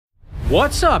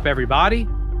What's up, everybody?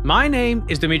 My name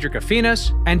is Dimitri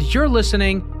Kofinas, and you're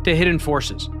listening to Hidden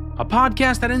Forces, a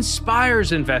podcast that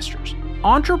inspires investors,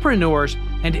 entrepreneurs,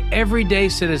 and everyday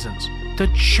citizens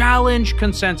to challenge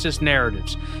consensus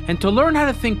narratives and to learn how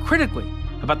to think critically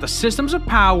about the systems of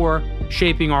power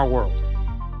shaping our world.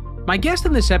 My guest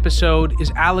in this episode is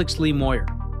Alex Lee Moyer,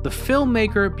 the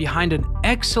filmmaker behind an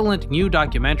excellent new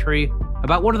documentary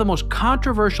about one of the most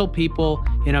controversial people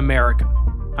in America.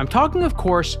 I'm talking, of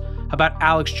course, about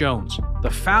Alex Jones, the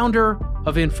founder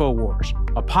of InfoWars,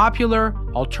 a popular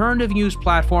alternative news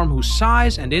platform whose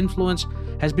size and influence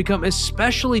has become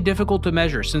especially difficult to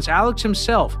measure since Alex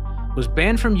himself was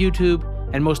banned from YouTube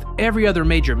and most every other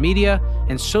major media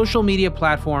and social media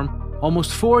platform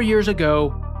almost 4 years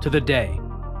ago to the day.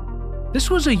 This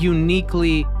was a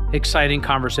uniquely exciting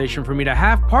conversation for me to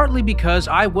have, partly because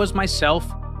I was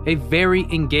myself a very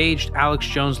engaged Alex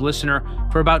Jones listener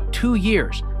for about 2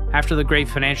 years after the great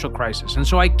financial crisis. And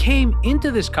so I came into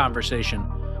this conversation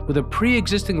with a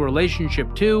pre-existing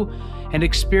relationship to and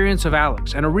experience of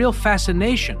Alex and a real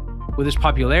fascination with his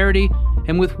popularity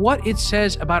and with what it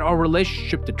says about our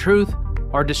relationship to truth,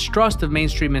 our distrust of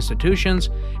mainstream institutions,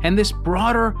 and this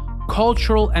broader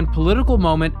cultural and political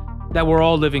moment that we're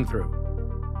all living through.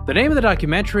 The name of the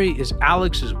documentary is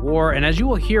Alex's War, and as you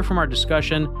will hear from our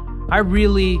discussion, I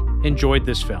really enjoyed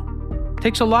this film. It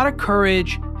takes a lot of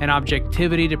courage and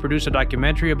objectivity to produce a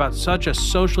documentary about such a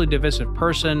socially divisive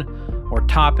person or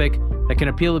topic that can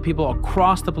appeal to people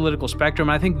across the political spectrum.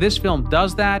 And I think this film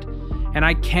does that, and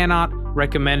I cannot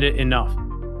recommend it enough.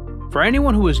 For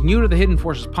anyone who is new to the Hidden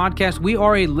Forces podcast, we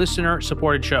are a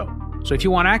listener-supported show. So if you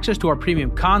want access to our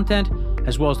premium content,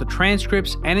 as well as the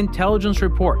transcripts and intelligence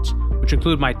reports, which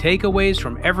include my takeaways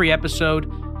from every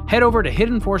episode, head over to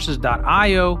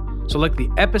hiddenforces.io, select the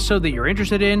episode that you're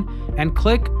interested in, and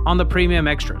click on the premium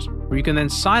extras, where you can then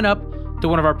sign up to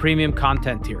one of our premium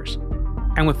content tiers.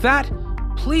 And with that,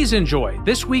 please enjoy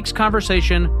this week's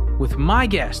conversation with my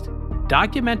guest,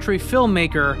 documentary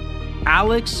filmmaker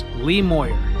Alex Lee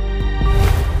Moyer.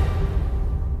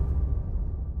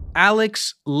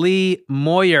 Alex Lee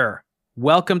Moyer,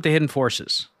 welcome to Hidden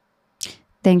Forces.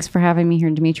 Thanks for having me here,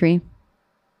 Dimitri.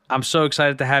 I'm so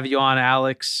excited to have you on,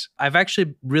 Alex. I've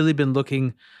actually really been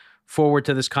looking forward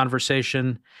to this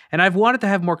conversation, and I've wanted to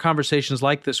have more conversations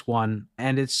like this one,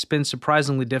 and it's been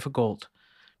surprisingly difficult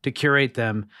to curate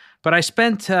them. But I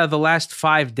spent the last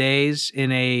 5 days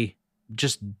in a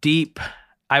just deep,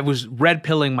 I was red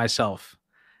pilling myself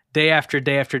day after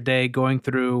day after day, going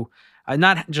through,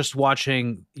 not just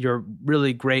watching your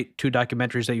really great 2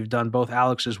 documentaries that you've done, both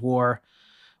Alex's War,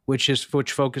 which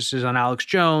focuses on Alex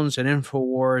Jones and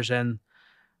InfoWars, and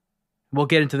we'll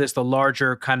get into this, the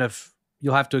larger kind of,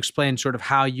 you'll have to explain sort of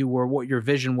how you were, what your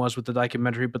vision was with the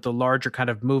documentary, but the larger kind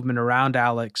of movement around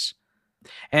Alex.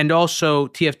 And also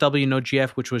TFW No GF,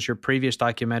 which was your previous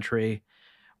documentary,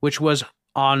 which was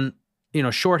on,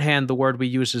 shorthand, the word we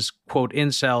use is, quote,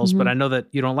 incels, but I know that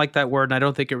you don't like that word, and I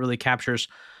don't think it really captures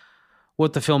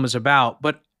what the film is about.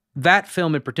 But that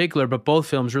film in particular, but both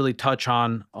films really touch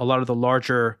on a lot of the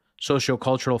larger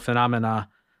sociocultural phenomena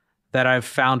that I've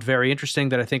found very interesting,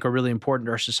 that I think are really important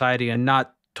to our society and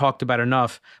not talked about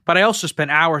enough. But I also spent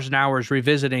hours and hours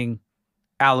revisiting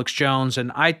Alex Jones.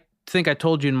 And I think I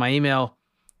told you in my email,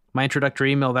 my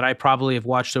introductory email, that I probably have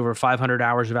watched over 500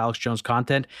 hours of Alex Jones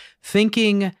content.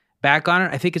 Thinking back on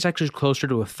it, I think it's actually closer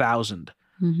to 1,000.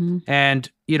 And,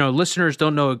 listeners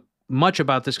don't know much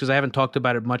about this because I haven't talked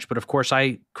about it much, but of course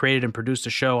I created and produced a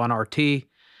show on RT.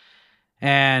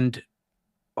 And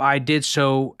I did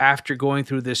so after going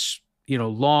through this,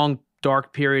 long,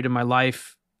 dark period in my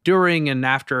life during and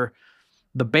after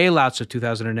the bailouts of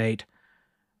 2008,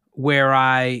 where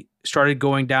I started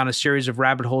going down a series of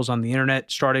rabbit holes on the internet,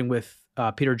 starting with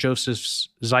Peter Joseph's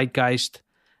Zeitgeist.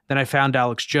 Then I found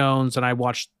Alex Jones, and I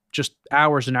watched just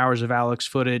hours and hours of Alex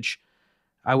footage.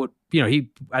 I would,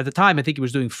 he, at the time, I think he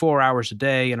was doing 4 hours a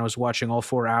day, and I was watching all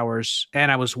 4 hours,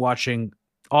 and I was watching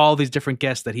all these different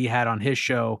guests that he had on his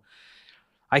show.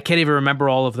 I can't even remember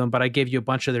all of them, but I gave you a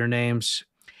bunch of their names.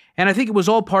 And I think it was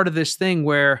all part of this thing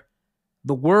where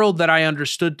the world that I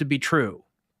understood to be true,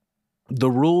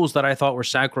 the rules that I thought were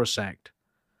sacrosanct,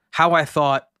 how I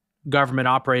thought government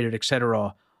operated,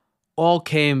 etc., all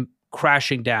came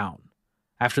crashing down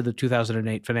after the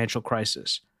 2008 financial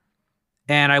crisis.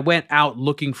 And I went out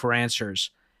looking for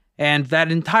answers. And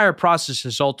that entire process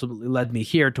has ultimately led me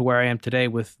here to where I am today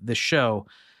with this show.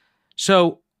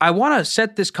 So I want to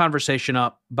set this conversation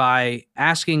up by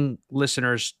asking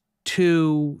listeners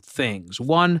 2 things.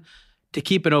 One, to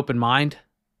keep an open mind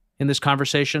in this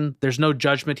conversation. There's no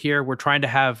judgment here. We're trying to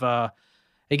have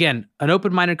again, an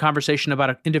open-minded conversation about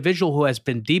an individual who has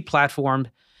been deplatformed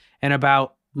and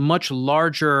about much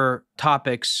larger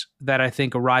topics that I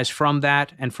think arise from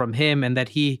that and from him, and that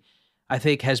he, I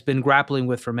think, has been grappling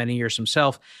with for many years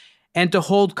himself, and to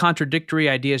hold contradictory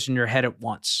ideas in your head at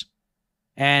once.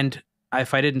 And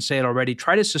if I didn't say it already,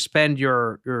 try to suspend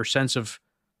your sense of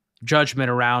judgment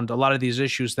around a lot of these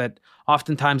issues that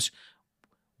oftentimes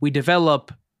we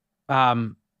develop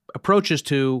approaches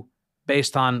to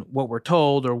based on what we're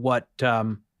told or what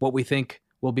we think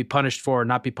will be punished for or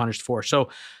not be punished for. So,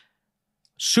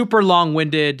 super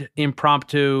long-winded,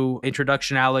 impromptu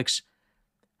introduction, Alex.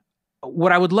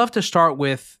 What I would love to start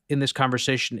with in this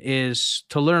conversation is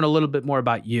to learn a little bit more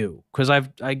about you, because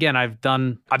I've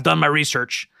done my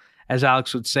research, as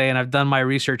Alex would say, and I've done my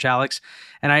research, Alex,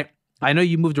 and I know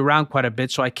you moved around quite a bit,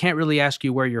 so I can't really ask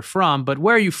you where you're from, but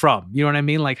where are you from? You know what I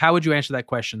mean? Like, how would you answer that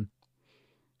question?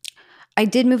 I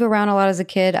did move around a lot as a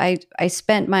kid. I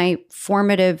spent my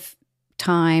formative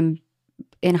time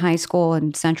in high school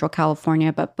in Central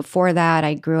California, but before that,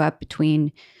 I grew up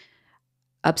between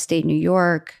upstate New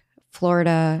York,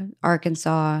 Florida,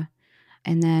 Arkansas,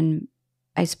 and then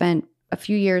I spent a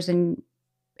few years in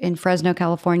Fresno,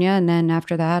 California, and then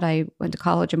after that, I went to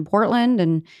college in Portland,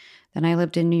 and then I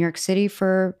lived in New York City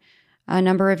for a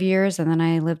number of years, and then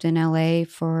I lived in LA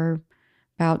for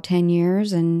about 10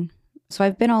 years, and so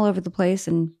I've been all over the place,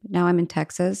 and now I'm in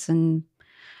Texas, and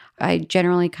I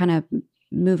generally kind of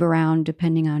move around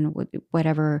depending on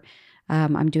whatever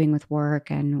I'm doing with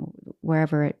work and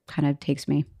wherever it kind of takes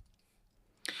me.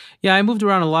 Yeah, I moved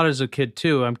around a lot as a kid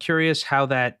too. I'm curious how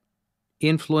that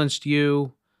influenced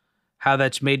you, how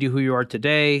that's made you who you are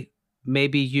today.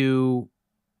 Maybe you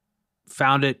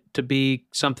found it to be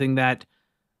something that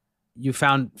you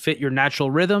found fit your natural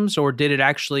rhythms, or did it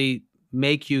actually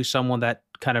make you someone that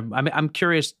kind of, I'm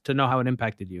curious to know how it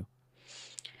impacted you.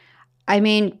 I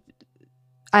mean,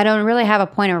 I don't really have a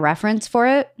point of reference for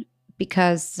it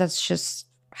because that's just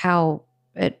how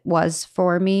it was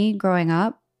for me growing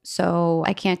up. So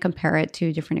I can't compare it to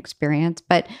a different experience,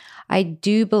 but I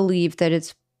do believe that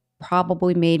it's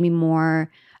probably made me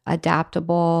more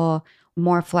adaptable,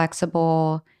 more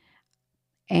flexible,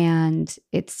 and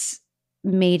it's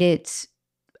made it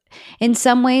in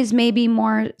some ways maybe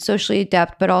more socially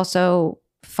adept, but also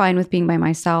fine with being by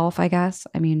myself, I guess.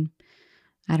 I mean,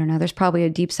 I don't know. There's probably a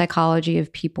deep psychology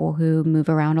of people who move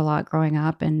around a lot growing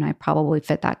up, and I probably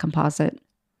fit that composite.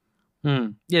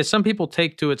 Yeah, some people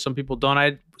take to it, some people don't.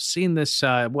 I'd seen this,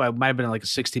 it might have been like a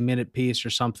 60-minute piece or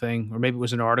something, or maybe it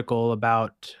was an article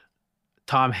about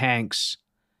Tom Hanks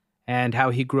and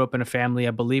how he grew up in a family,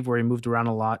 I believe, where he moved around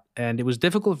a lot. And it was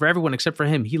difficult for everyone except for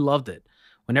him. He loved it.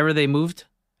 Whenever they moved,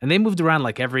 and they moved around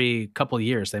like every couple of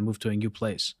years, they moved to a new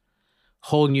place,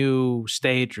 whole new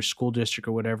state or school district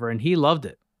or whatever, and he loved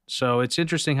it. So it's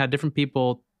interesting how different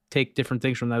people take different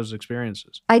things from those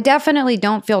experiences. I definitely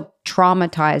don't feel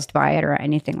traumatized by it or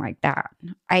anything like that.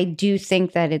 I do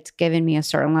think that it's given me a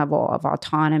certain level of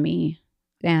autonomy,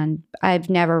 and I've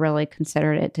never really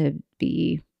considered it to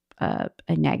be a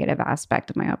negative aspect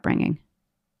of my upbringing.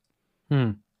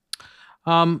 So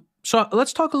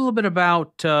let's talk a little bit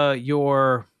about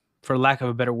your, for lack of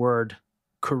a better word,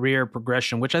 career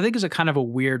progression, which I think is a kind of a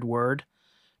weird word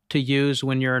to use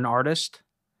when you're an artist.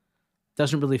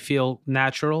 Doesn't really feel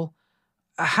natural.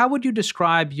 How would you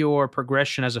describe your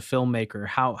progression as a filmmaker?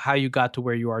 How you got to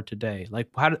where you are today? Like,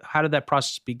 how did that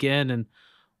process begin, and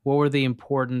what were the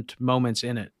important moments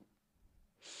in it?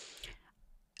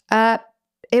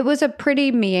 It was a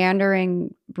pretty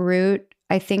meandering route,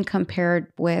 I think,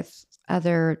 compared with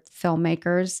other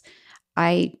filmmakers.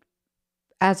 I,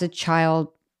 as a child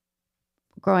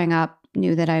growing up,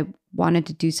 knew that I wanted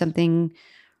to do something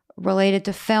related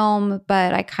to film,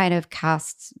 but I kind of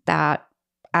cast that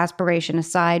aspiration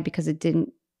aside because it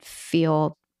didn't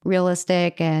feel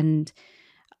realistic, and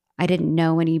I didn't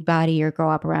know anybody or grow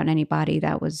up around anybody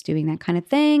that was doing that kind of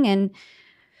thing. And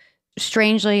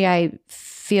strangely, I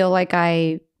feel like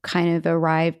I kind of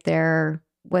arrived there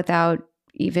without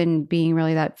even being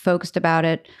really that focused about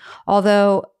it.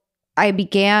 Although I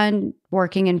began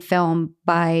working in film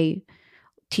by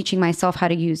teaching myself how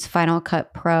to use Final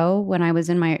Cut Pro when I was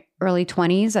in my early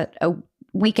 20s at a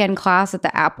weekend class at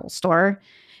the Apple store.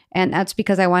 And that's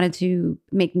because I wanted to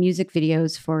make music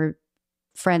videos for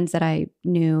friends that I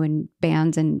knew and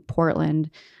bands in Portland.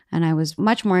 And I was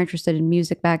much more interested in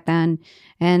music back then.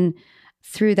 And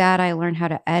through that, I learned how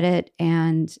to edit.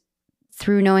 And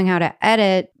through knowing how to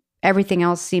edit, everything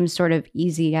else seems sort of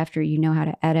easy after you know how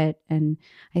to edit. And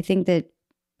I think that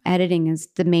editing is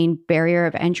the main barrier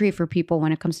of entry for people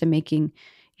when it comes to making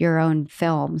your own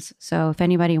films. So if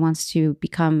anybody wants to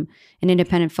become an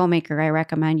independent filmmaker, I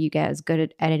recommend you get as good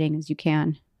at editing as you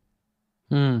can.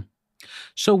 Hmm.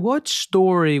 So, what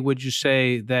story would you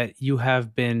say that you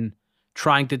have been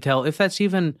trying to tell, if that's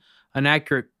even an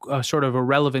accurate, sort of a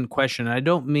relevant question? I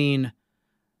don't mean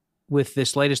with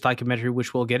this latest documentary,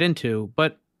 which we'll get into,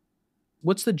 but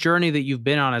what's the journey that you've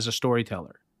been on as a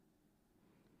storyteller?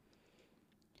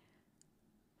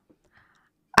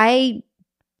 I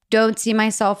don't see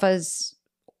myself as,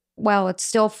 well, it's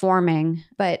still forming,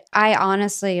 but I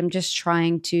honestly am just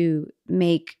trying to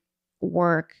make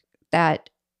work that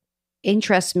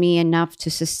interests me enough to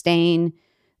sustain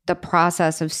the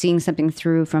process of seeing something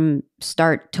through from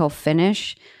start till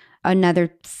finish.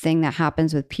 Another thing that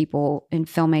happens with people in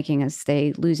filmmaking is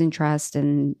they lose interest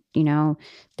and,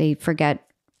 they forget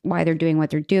why they're doing what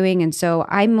they're doing. And so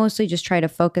I mostly just try to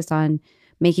focus on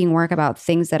making work about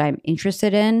things that I'm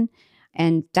interested in.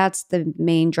 And that's the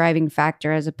main driving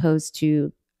factor, as opposed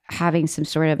to having some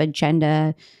sort of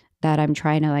agenda that I'm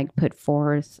trying to like put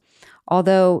forth.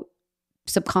 Although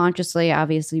subconsciously,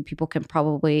 obviously, people can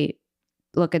probably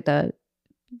look at the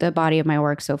body of my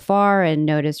work so far and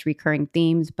notice recurring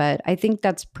themes, but I think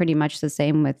that's pretty much the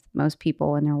same with most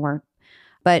people in their work.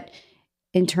 But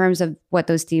in terms of what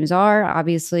those themes are,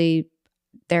 obviously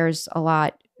there's a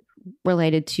lot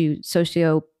related to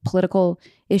socio-political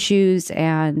issues,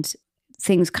 and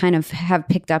things kind of have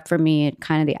picked up for me at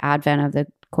kind of the advent of the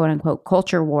quote unquote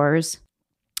culture wars.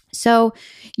 So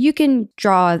you can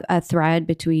draw a thread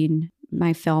between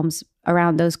my films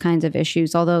around those kinds of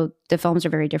issues, although the films are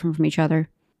very different from each other.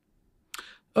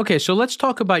 Okay, so let's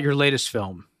talk about your latest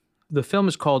film. The film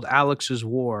is called Alex's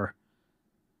War.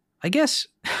 I guess,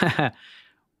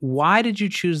 why did you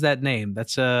choose that name?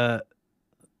 That's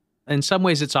in some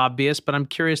ways it's obvious, but I'm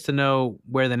curious to know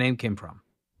where the name came from.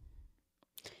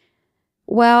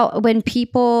 Well, when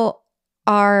people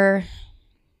are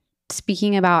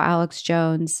speaking about Alex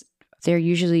Jones, they're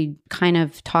usually kind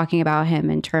of talking about him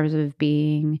in terms of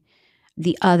being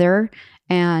the other.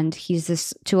 And he's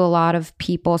this to a lot of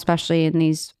people, especially in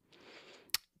these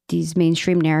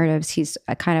mainstream narratives, he's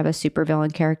a kind of a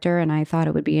supervillain character. And I thought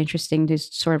it would be interesting to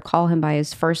sort of call him by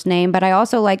his first name. But I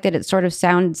also like that it sort of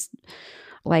sounds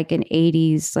like an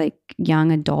 80s, like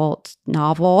young adult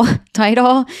novel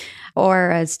title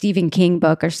or a Stephen King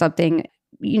book or something.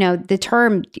 The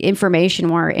term information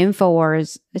war,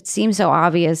 InfoWars, it seems so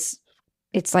obvious.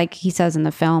 It's like he says in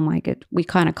the film, like we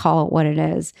kind of call it what it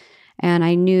is. And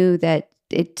I knew that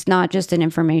it's not just an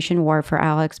information war for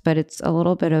Alex, but it's a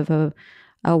little bit of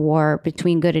a war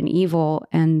between good and evil.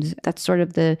 And that's sort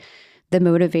of the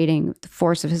motivating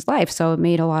force of his life. So it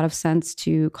made a lot of sense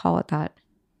to call it that.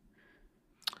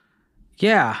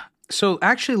 Yeah. So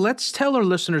actually, let's tell our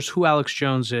listeners who Alex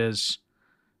Jones is,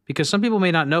 because some people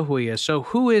may not know who he is. So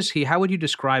who is he? How would you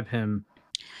describe him?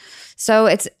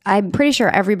 So I'm pretty sure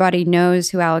everybody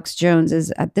knows who Alex Jones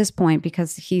is at this point,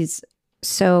 because he's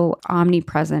so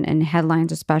omnipresent in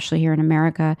headlines, especially here in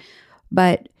America.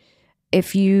 But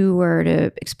if you were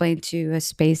to explain to a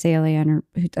space alien or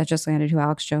that just landed who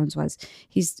Alex Jones was,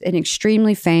 he's an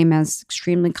extremely famous,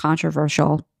 extremely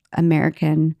controversial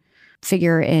American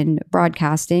figure in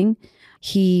broadcasting.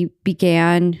 He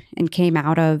began and came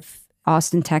out of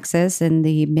Austin, Texas in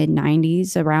the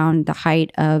mid-90s, around the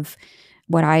height of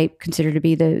what I consider to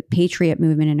be the patriot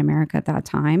movement in America at that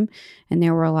time. And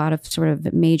there were a lot of sort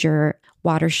of major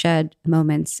watershed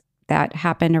moments that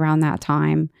happened around that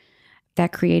time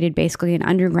that created basically an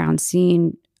underground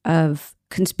scene of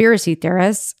conspiracy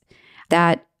theorists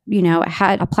that,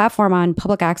 had a platform on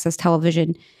public access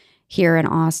television here in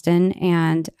Austin.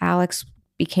 And Alex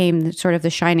became the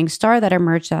shining star that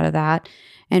emerged out of that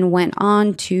and went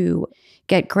on to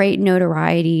get great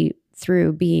notoriety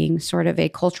through being sort of a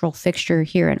cultural fixture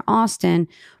here in Austin,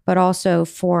 but also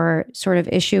for sort of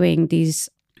issuing these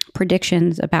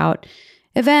predictions about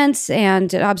events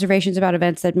and observations about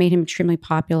events that made him extremely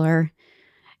popular.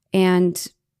 And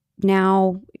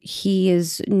now he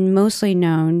is mostly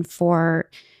known for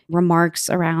remarks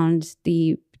around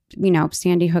the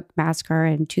Sandy Hook massacre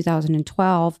in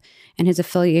 2012 and his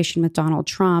affiliation with Donald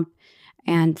Trump.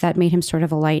 And that made him sort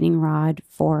of a lightning rod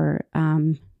for,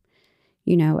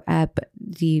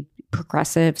 the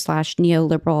progressive /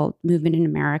 neoliberal movement in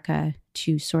America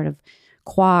to sort of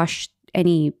quash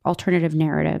any alternative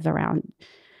narrative around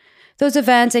those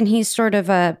events. And he's sort of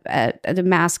the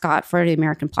mascot for the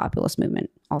American populist movement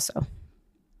also.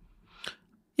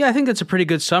 Yeah, I think that's a pretty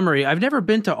good summary. I've never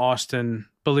been to Austin,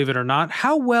 believe it or not.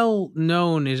 How well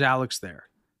known is Alex there?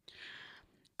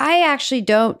 I actually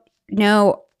don't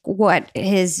know what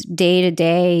his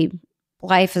day-to-day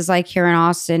life is like here in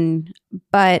Austin,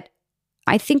 but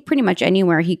I think pretty much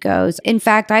anywhere he goes. In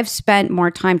fact, I've spent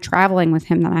more time traveling with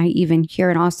him than I even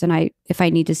here in Austin. If I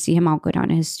need to see him, I'll go down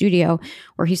to his studio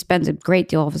where he spends a great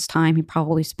deal of his time. He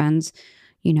probably spends,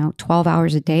 12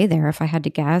 hours a day there, if I had to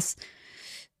guess.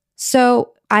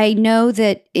 So I know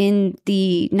that in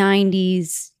the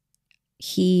 90s,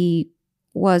 he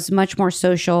was much more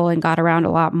social and got around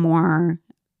a lot more.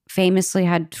 Famously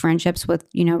had friendships with,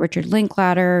 Richard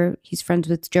Linklater. He's friends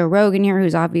with Joe Rogan here,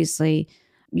 who's obviously,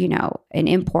 an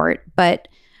import. But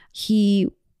he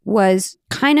was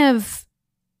kind of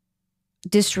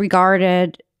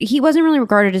disregarded. He wasn't really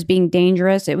regarded as being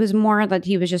dangerous. It was more that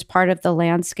he was just part of the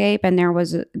landscape. And there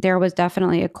was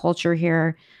definitely a culture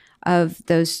here of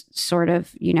those sort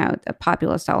of, the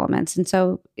populist elements. And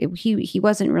so he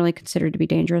wasn't really considered to be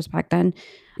dangerous back then,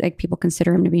 like people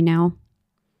consider him to be now.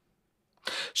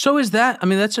 So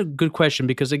that's a good question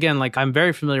because again, like I'm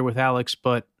very familiar with Alex,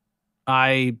 but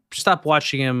I stopped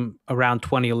watching him around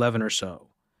 2011 or so.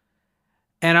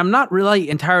 And I'm not really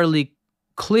entirely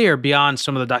clear beyond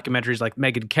some of the documentaries like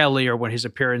Megyn Kelly or when his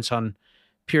appearance on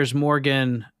Piers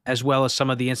Morgan, as well as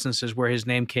some of the instances where his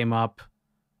name came up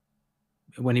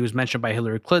when he was mentioned by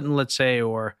Hillary Clinton, let's say,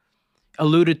 or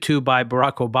alluded to by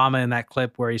Barack Obama in that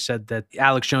clip where he said that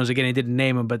Alex Jones, again, he didn't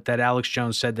name him, but that Alex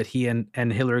Jones said that he and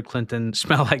Hillary Clinton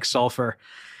smell like sulfur,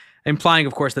 implying,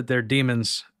 of course, that they're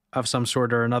demons of some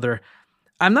sort or another.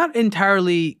 I'm not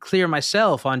entirely clear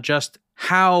myself on just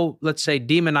how, let's say,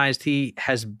 demonized he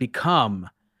has become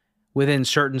within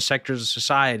certain sectors of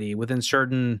society, within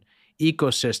certain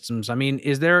ecosystems. I mean,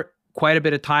 is there quite a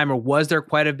bit of time or was there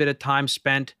quite a bit of time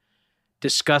spent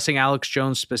discussing Alex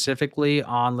Jones specifically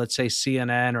on, let's say,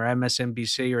 CNN or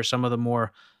MSNBC or some of the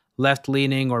more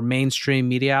left-leaning or mainstream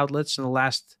media outlets in the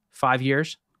last 5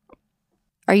 years?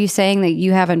 Are you saying that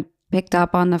you haven't picked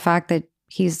up on the fact that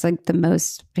he's like the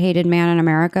most hated man in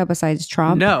America besides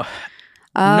Trump? No.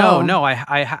 Oh. No, I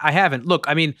haven't. Look,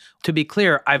 I mean, to be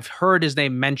clear, I've heard his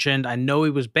name mentioned. I know he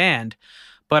was banned,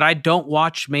 but I don't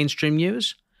watch mainstream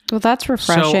news. Well, that's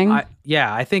refreshing. So,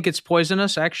 I think it's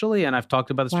poisonous, actually, and I've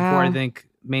talked about this before. I think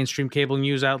mainstream cable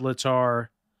news outlets are,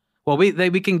 well, we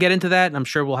can get into that, and I'm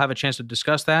sure we'll have a chance to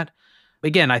discuss that.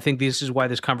 Again, I think this is why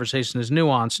this conversation is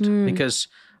nuanced, because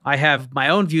I have my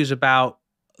own views about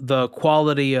the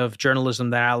quality of journalism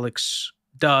that Alex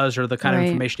does or the kind of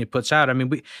information he puts out. I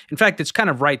mean, in fact, it's kind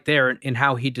of right there in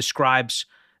how he describes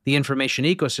the information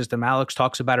ecosystem. Alex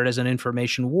talks about it as an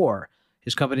information war.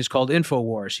 His company is called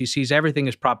InfoWars. He sees everything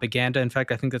as propaganda. In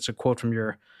fact, I think that's a quote from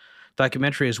your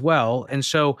documentary as well. And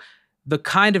so the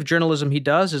kind of journalism he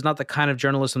does is not the kind of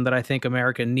journalism that I think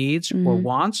America needs or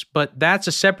wants, but that's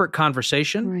a separate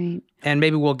conversation. Right. And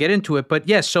maybe we'll get into it. But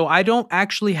yes, so I don't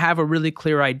actually have a really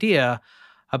clear idea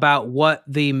about what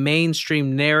the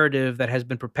mainstream narrative that has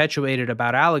been perpetuated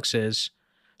about Alex is.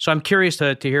 So I'm curious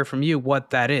to hear from you what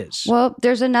that is. Well,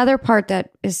 there's another part that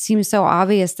seems so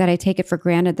obvious that I take it for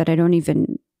granted that I don't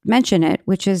even mention it,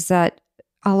 which is that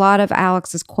a lot of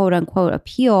Alex's quote unquote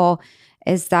appeal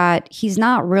is that he's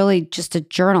not really just a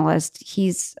journalist.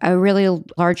 He's a really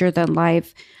larger than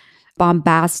life,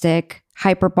 bombastic,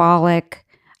 hyperbolic.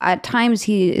 At times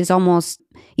he is almost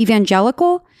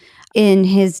evangelical in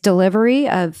his delivery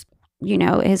of,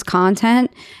 his content.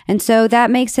 And so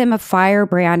that makes him a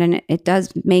firebrand, and it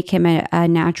does make him a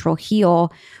natural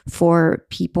heel for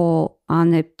people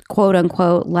on the quote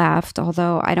unquote left,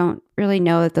 although I don't really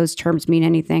know that those terms mean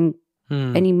anything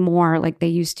anymore like they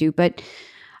used to. But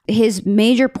his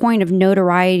major point of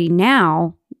notoriety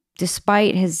now,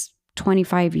 despite his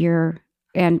 25-year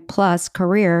and plus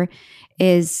career,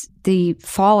 is the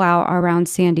fallout around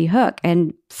Sandy Hook.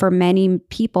 And for many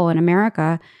people in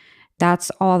America,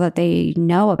 that's all that they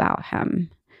know about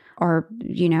him, or,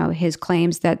 his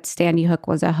claims that Sandy Hook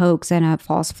was a hoax and a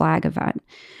false flag event.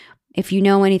 If you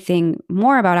know anything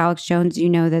more about Alex Jones, you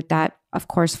know that, of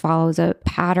course, follows a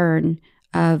pattern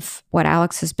of what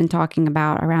Alex has been talking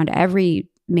about around every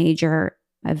major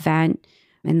event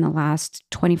in the last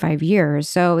 25 years.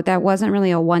 So that wasn't really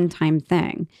a one-time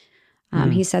thing.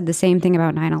 He said the same thing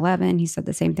about 9/11. He said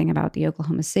the same thing about the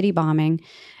Oklahoma City bombing.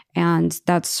 And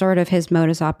that's sort of his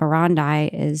modus operandi,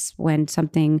 is when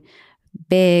something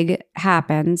big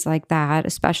happens like that,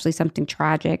 especially something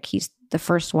tragic, he's the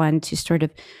first one to sort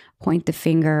of point the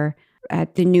finger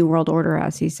at the New World Order,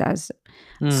 as he says.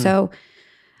 So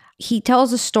he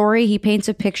tells a story, he paints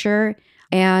a picture,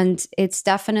 and it's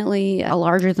definitely a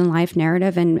larger than life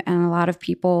narrative. And a lot of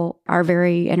people are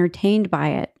very entertained by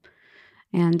it.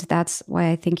 And that's why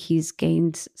I think he's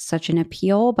gained such an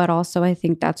appeal. But also I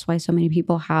think that's why so many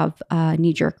people have a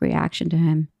knee-jerk reaction to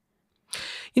him.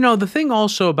 The thing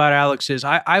also about Alex is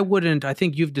I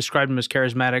think you've described him as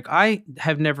charismatic. I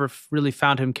have never really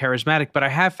found him charismatic, but I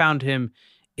have found him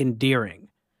endearing,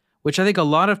 which I think a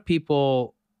lot of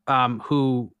people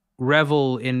who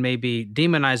revel in maybe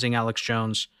demonizing Alex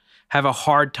Jones have a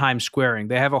hard time squaring.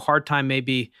 They have a hard time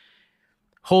maybe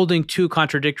holding two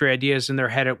contradictory ideas in their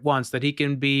head at once, that he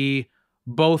can be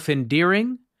both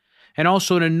endearing and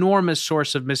also an enormous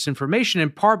source of misinformation, in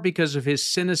part because of his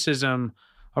cynicism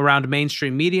around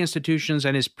mainstream media institutions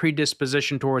and his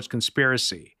predisposition towards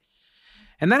conspiracy.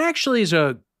 And that actually is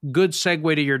a good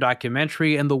segue to your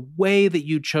documentary and the way that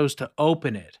you chose to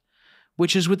open it,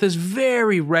 which is with this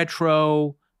very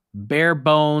retro, bare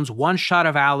bones, one shot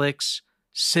of Alex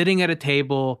sitting at a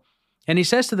table. And he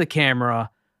says to the camera,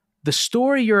 "The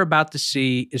story you're about to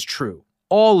see is true.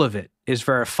 All of it is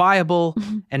verifiable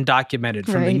and documented,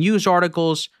 from the news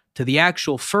articles to the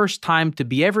actual first time to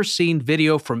be ever seen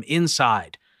video from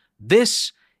inside.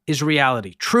 This is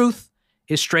reality. Truth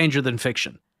is stranger than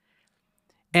fiction."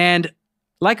 And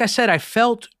like I said, I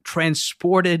felt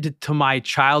transported to my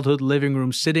childhood living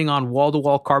room, sitting on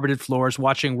wall-to-wall carpeted floors,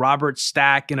 watching Robert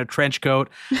Stack in a trench coat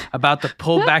about to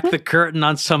pull back the curtain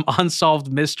on some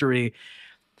unsolved mystery.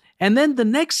 And then the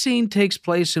next scene takes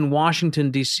place in Washington,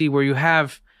 D.C., where you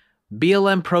have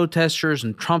BLM protesters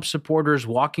and Trump supporters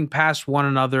walking past one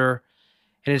another,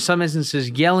 and in some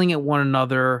instances yelling at one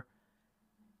another.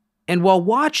 And while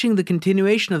watching the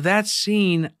continuation of that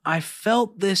scene, I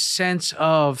felt this sense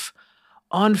of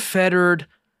unfettered,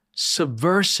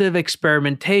 subversive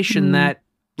experimentation that,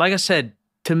 like I said,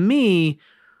 to me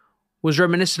was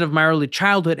reminiscent of my early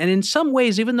childhood. And in some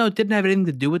ways, even though it didn't have anything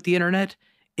to do with the internet,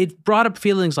 it brought up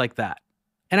feelings like that.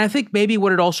 And I think maybe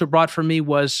what it also brought for me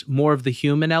was more of the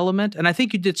human element. And I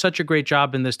think you did such a great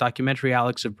job in this documentary,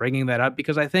 Alex, of bringing that up,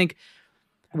 because I think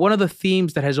one of the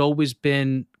themes that has always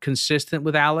been consistent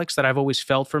with Alex, that I've always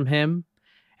felt from him,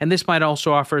 and this might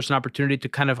also offer us an opportunity to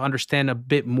kind of understand a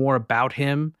bit more about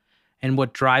him and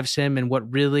what drives him and what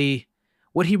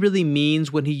he really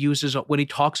means when he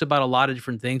talks about a lot of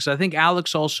different things. I think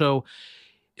Alex also,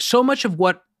 so much of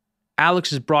what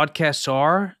Alex's broadcasts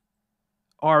are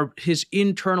his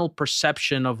internal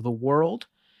perception of the world.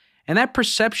 And that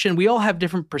perception, we all have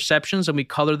different perceptions and we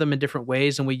color them in different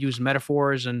ways and we use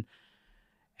metaphors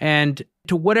and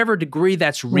to whatever degree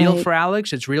that's real for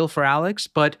Alex, it's real for Alex.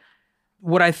 But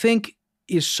what I think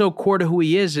is so core to who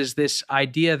he is this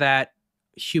idea that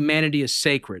humanity is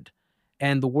sacred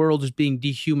and the world is being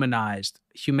dehumanized.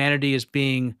 Humanity is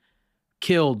being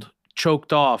killed,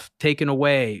 choked off, taken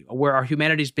away, where our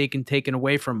humanity is being taken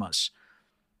away from us.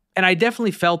 And I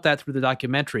definitely felt that through the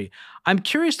documentary. I'm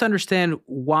curious to understand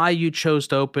why you chose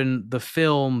to open the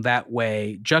film that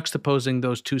way, juxtaposing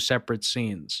those two separate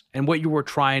scenes, and what you were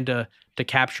trying to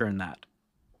capture in that.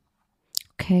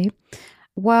 Okay.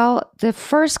 Well, the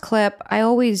first clip, I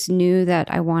always knew that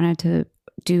I wanted to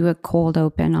do a cold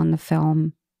open on the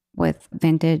film with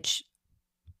vintage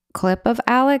clip of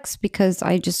Alex, because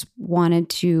I just wanted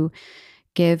to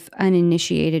give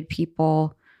uninitiated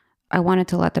people, I wanted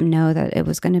to let them know that it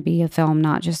was going to be a film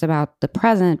not just about the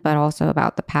present, but also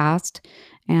about the past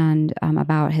and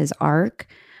about his arc.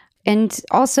 And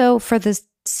also for the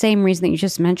same reason that you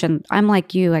just mentioned, I'm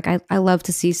like you, like I love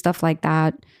to see stuff like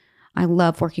that. I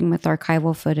love working with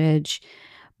archival footage,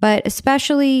 but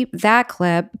especially that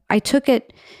clip, I took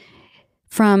it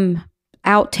from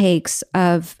outtakes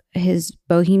of his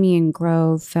Bohemian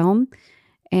Grove film.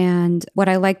 And what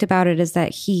I liked about it is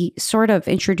that he sort of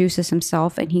introduces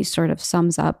himself and he sort of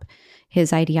sums up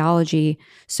his ideology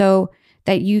so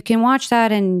that you can watch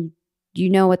that and you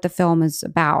know what the film is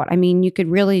about. I mean, it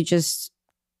really just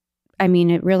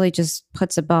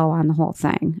puts a bow on the whole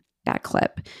thing, that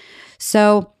clip.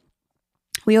 So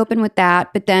we open with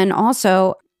that, but then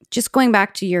also just going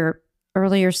back to your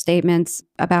earlier statements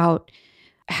about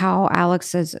how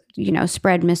Alex has,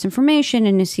 spread misinformation,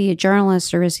 and is he a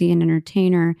journalist or is he an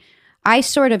entertainer? I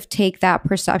sort of take that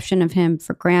perception of him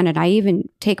for granted. I even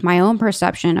take my own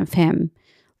perception of him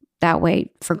that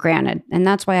way for granted. And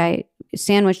that's why I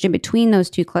sandwiched in between those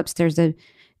two clips, there's a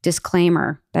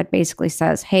disclaimer that basically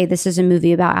says, hey, this is a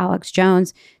movie about Alex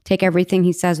Jones. Take everything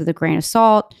he says with a grain of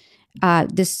salt.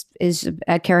 This is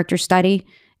a character study.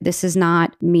 This is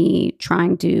not me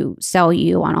trying to sell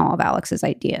you on all of Alex's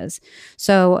ideas.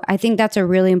 So I think that's a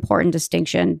really important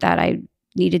distinction that I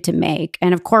needed to make.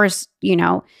 And of course,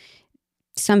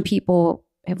 some people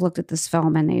have looked at this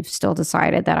film and they've still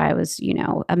decided that I was,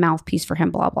 a mouthpiece for him,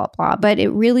 blah, blah, blah. But it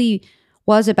really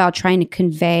was about trying to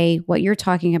convey what you're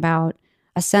talking about,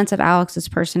 a sense of Alex's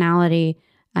personality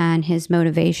and his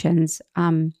motivations.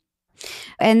 And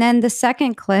then the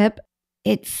second clip,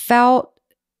 it felt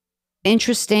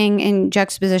interesting in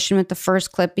juxtaposition with the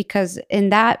first clip, because in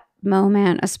that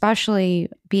moment, especially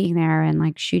being there and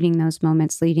like shooting those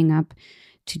moments leading up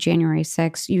to January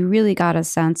 6th, you really got a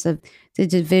sense of the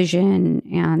division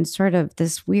and sort of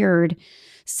this weird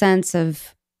sense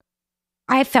of,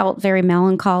 I felt very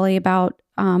melancholy about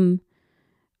that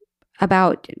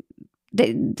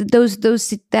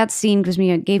scene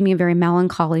gave me a very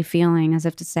melancholy feeling, as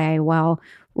if to say, well,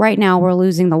 right now we're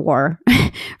losing the war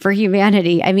for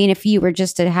humanity. I mean, if you were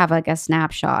just to have like a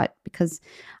snapshot, because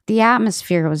the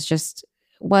atmosphere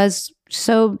was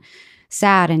so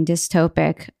sad and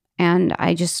dystopic. And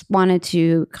I just wanted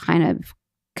to kind of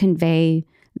convey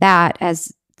that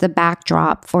as the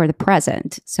backdrop for the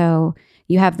present. So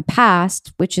you have the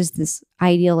past, which is this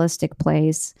idealistic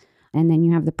place, and then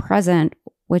you have the present,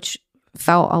 which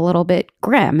felt a little bit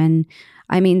grim. And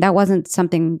I mean, that wasn't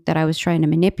something that I was trying to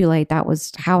manipulate. That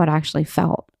was how it actually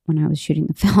felt when I was shooting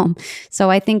the film.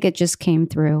 So I think it just came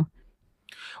through.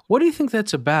 What do you think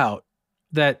that's about,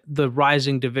 that the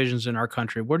rising divisions in our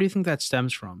country? Where do you think that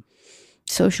stems from?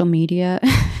 Social media.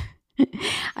 Do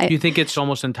you think it's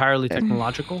almost entirely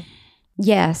technological?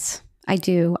 Yes, I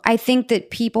do. I think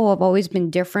that people have always been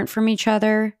different from each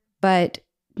other, but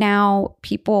now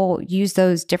people use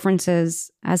those differences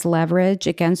as leverage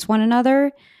against one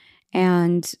another.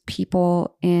 And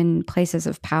people in places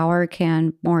of power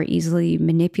can more easily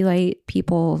manipulate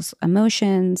people's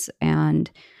emotions and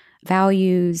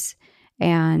values.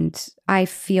 And I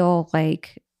feel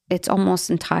like it's almost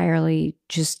entirely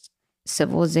just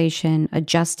civilization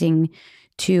adjusting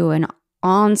to an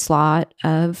onslaught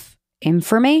of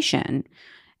information,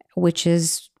 which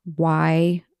is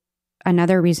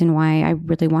another reason why I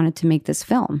really wanted to make this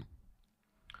film.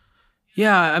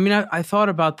 Yeah, I mean, I thought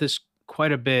about this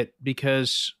quite a bit,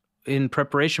 because in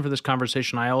preparation for this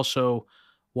conversation, I also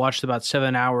watched about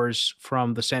 7 hours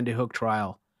from the Sandy Hook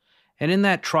trial. And in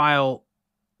that trial,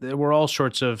 there were all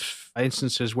sorts of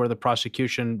instances where the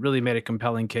prosecution really made a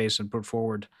compelling case and put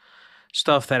forward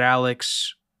stuff that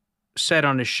Alex said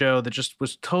on his show that just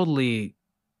was totally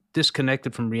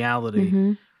disconnected from reality.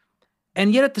 Mm-hmm.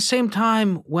 And yet at the same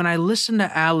time, when I listened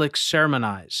to Alex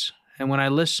sermonize, and when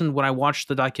I watched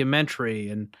the documentary,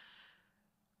 and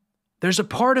there's a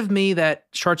part of me that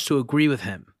starts to agree with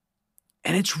him.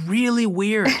 And it's really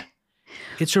weird.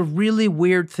 It's a really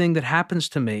weird thing that happens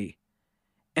to me.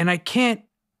 And I can't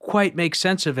quite make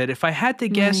sense of it. If I had to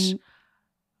guess,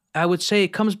 I would say it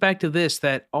comes back to this,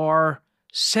 that our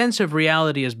sense of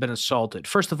reality has been assaulted.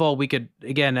 First of all, we could,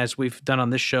 again, as we've done on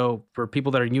this show, for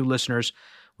people that are new listeners,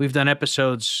 we've done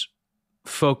episodes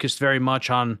focused very much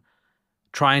on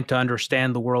trying to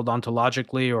understand the world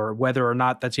ontologically, or whether or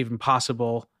not that's even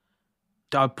possible.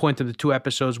 I'll point to the 2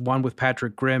 episodes, one with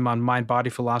Patrick Grimm on mind-body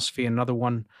philosophy, and another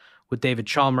one with David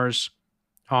Chalmers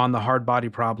on the hard body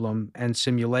problem and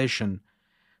simulation.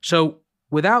 So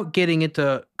without getting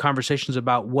into conversations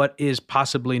about what is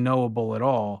possibly knowable at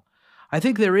all, I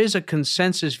think there is a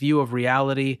consensus view of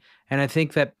reality, and I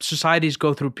think that societies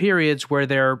go through periods where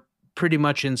they're pretty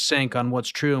much in sync on what's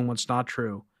true and what's not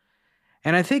true.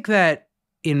 And I think that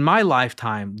in my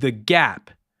lifetime, the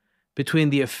gap between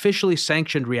the officially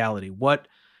sanctioned reality, what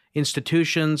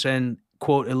institutions and,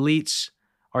 quote, elites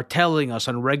are telling us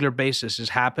on a regular basis is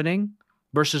happening,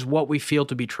 versus what we feel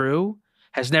to be true,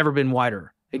 has never been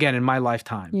wider, again, in my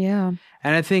lifetime. Yeah.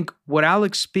 And I think what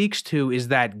Alex speaks to is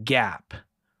that gap.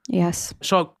 Yes.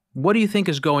 So what do you think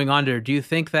is going on there? Do you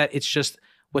think that it's just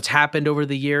what's happened over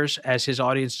the years as his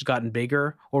audience has gotten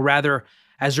bigger? Or rather,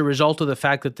 as a result of the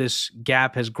fact that this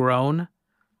gap has grown,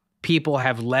 people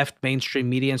have left mainstream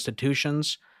media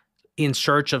institutions in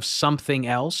search of something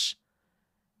else?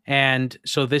 And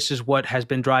so this is what has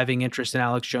been driving interest in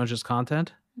Alex Jones's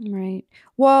content? Right.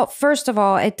 Well, first of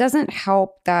all, it doesn't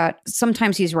help that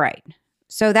sometimes he's right.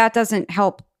 So that doesn't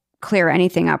help clear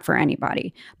anything up for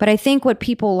anybody. But I think what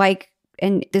people like,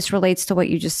 and this relates to what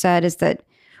you just said, is that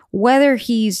whether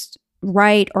he's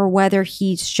right or whether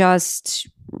he's just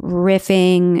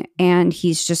riffing and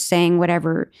he's just saying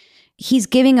whatever, he's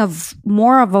giving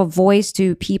more of a voice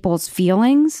to people's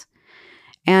feelings.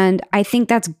 And I think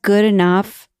that's good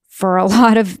enough for a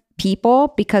lot of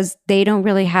people, because they don't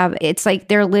really have, it's like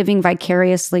they're living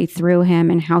vicariously through him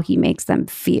and how he makes them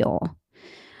feel.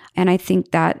 And I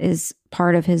think that is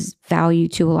part of his value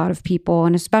to a lot of people.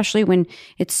 And especially when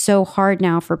it's so hard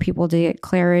now for people to get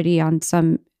clarity on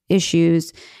some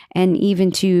issues, and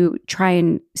even to try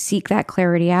and seek that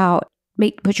clarity out,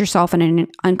 put yourself in an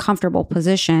uncomfortable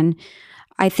position.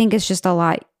 I think it's just a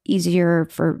lot easier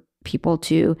for people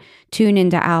to tune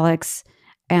into Alex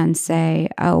and say,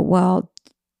 oh, well,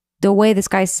 the way this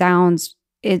guy sounds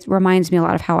it reminds me a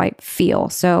lot of how I feel.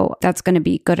 So that's going to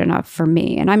be good enough for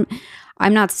me. And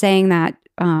I'm not saying that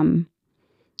in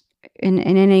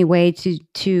any way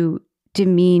to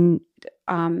demean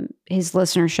his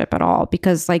listenership at all,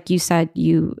 because like you said,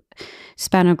 you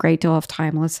spent a great deal of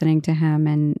time listening to him,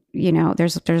 and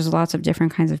there's lots of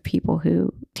different kinds of people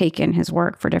who take in his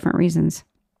work for different reasons.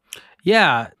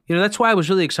 Yeah, that's why I was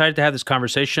really excited to have this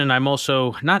conversation. I'm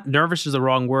also not nervous is the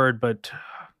wrong word, but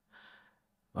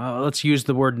let's use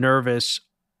the word nervous,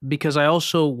 because I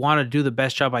also want to do the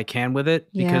best job I can with it,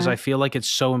 because I feel like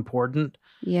it's so important.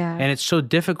 Yeah. And it's so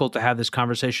difficult to have this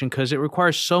conversation because it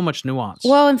requires so much nuance.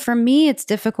 Well, and for me, it's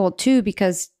difficult too,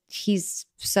 because he's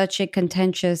such a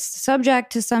contentious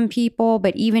subject to some people.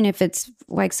 But even if it's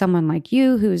like someone like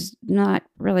you, who's not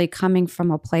really coming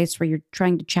from a place where you're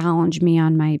trying to challenge me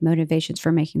on my motivations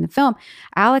for making the film,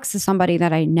 Alex is somebody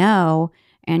that I know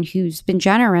and who's been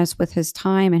generous with his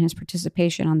time and his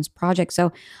participation on this project.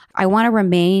 So I want to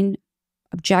remain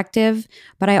objective,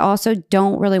 but I also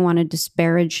don't really want to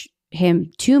disparage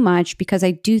him too much, because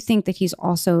I do think that he's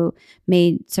also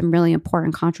made some really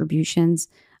important contributions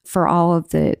for all of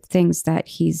the things that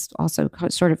he's also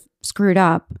sort of screwed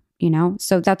up,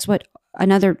 So that's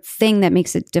another thing that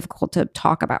makes it difficult to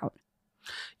talk about.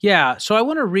 Yeah. So I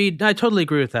want to read. I totally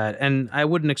agree with that. And I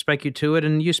wouldn't expect you to it.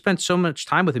 And you spent so much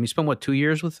time with him. You spent, 2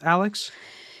 years with Alex?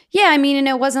 Yeah, I mean, and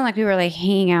it wasn't like we were like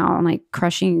hanging out and like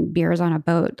crushing beers on a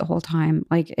boat the whole time.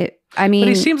 But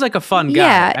he seems like a fun guy.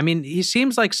 Yeah. I mean, he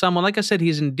seems like someone, like I said,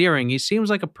 he's endearing. He seems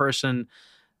like a person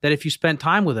that if you spend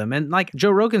time with him, and like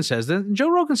Joe Rogan says, then Joe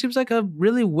Rogan seems like a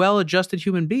really well-adjusted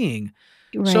human being.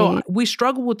 Right. So we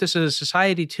struggle with this as a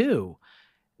society too,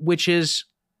 which is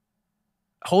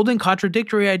holding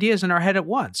contradictory ideas in our head at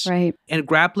once, right, and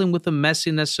grappling with the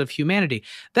messiness of humanity.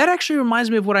 That actually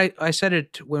reminds me of what I said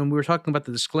it when we were talking about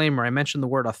the disclaimer. I mentioned the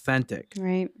word authentic.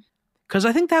 Right. Because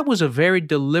I think that was a very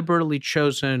deliberately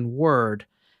chosen word.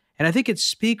 And I think it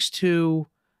speaks to,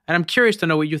 and I'm curious to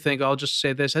know what you think. I'll just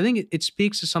say this. I think it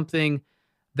speaks to something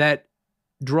that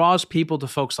draws people to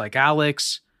folks like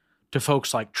Alex, to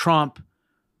folks like Trump,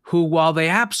 who, while they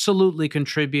absolutely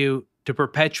contribute to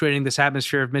perpetuating this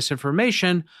atmosphere of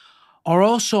misinformation, are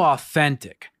also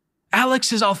authentic.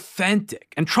 Alex is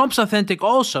authentic, and Trump's authentic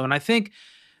also. And I think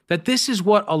that this is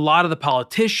what a lot of the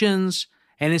politicians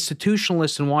and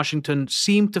institutionalists in Washington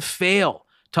seem to fail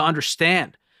to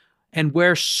understand, and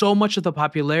where so much of the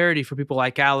popularity for people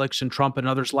like Alex and Trump and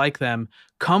others like them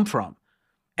come from.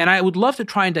 And I would love to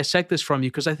try and dissect this from you,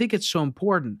 because I think it's so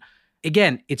important.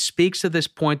 Again, it speaks to this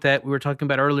point that we were talking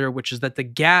about earlier, which is that the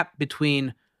gap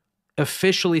between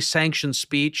officially sanctioned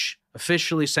speech,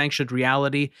 officially sanctioned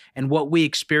reality, and what we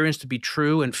experience to be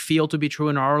true and feel to be true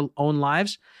in our own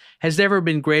lives has never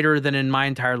been greater than in my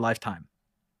entire lifetime.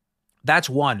 That's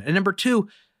one. And number two,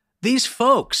 these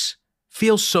folks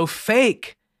feel so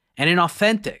fake and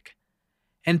inauthentic.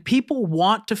 And people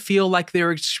want to feel like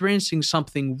they're experiencing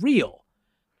something real.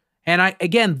 And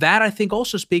that I think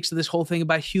also speaks to this whole thing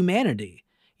about humanity.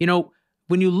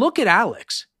 When you look at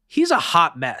Alex, he's a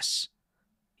hot mess.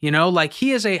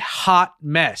 He is a hot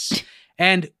mess.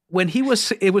 And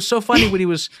it was so funny when he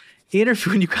was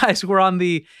interviewing you guys were on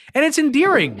and it's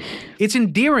endearing. It's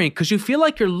endearing because you feel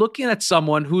like you're looking at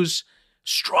someone who's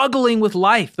struggling with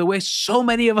life the way so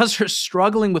many of us are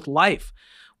struggling with life.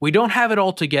 We don't have it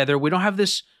all together. We don't have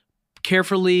this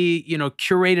carefully,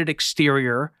 curated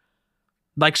exterior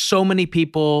like so many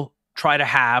people try to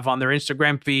have on their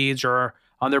Instagram feeds or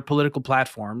on their political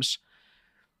platforms.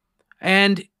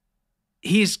 And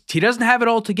he doesn't have it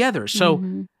all together.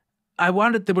 So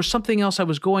there was something else I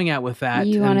was going at with that.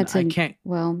 You wanted to,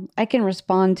 I can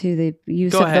respond to the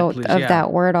use of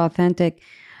that word authentic.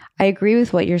 I agree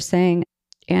with what you're saying.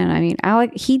 And I mean,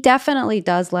 Alex, he definitely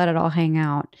does let it all hang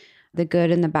out, the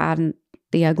good and the bad and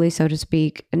the ugly, so to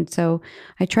speak. And so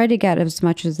I tried to get as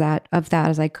much of that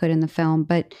as I could in the film.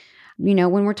 But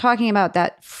when we're talking about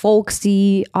that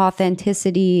folksy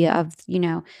authenticity of,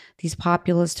 these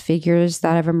populist figures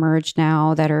that have emerged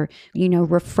now that are,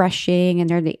 refreshing, and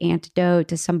they're the antidote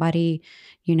to somebody,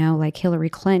 like Hillary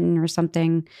Clinton or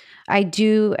something, I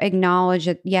do acknowledge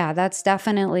that, yeah, that's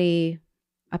definitely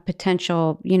a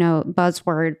potential,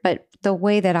 buzzword. But the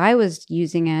way that I was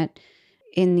using it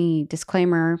in the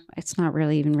disclaimer, it's not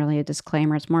really even really a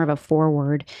disclaimer. It's more of a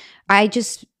foreword. I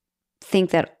just think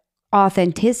that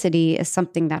authenticity is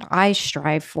something that I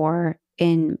strive for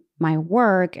in my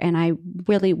work, and I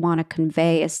really want to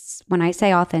convey. When I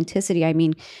say authenticity, I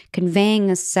mean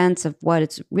conveying a sense of what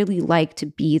it's really like to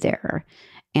be there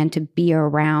and to be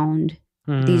around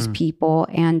these people,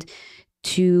 and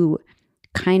to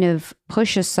kind of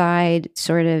push aside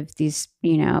sort of these,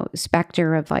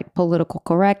 specter of like political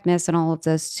correctness and all of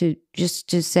this to just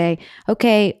to say,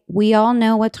 okay, we all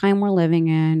know what time we're living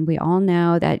in. We all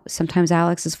know that sometimes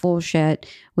Alex is full of shit.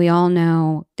 We all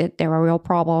know that there are real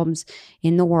problems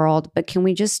in the world, but can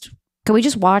we just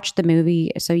watch the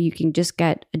movie so you can just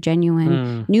get a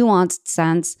genuine, nuanced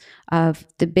sense of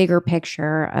the bigger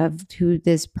picture of who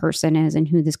this person is and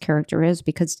who this character is?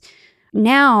 Because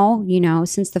now,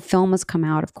 since the film has come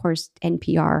out, of course,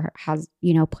 NPR has,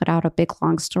 put out a big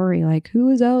long story like, who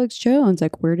is Alex Jones?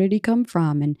 Like, where did he come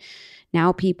from? And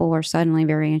now people are suddenly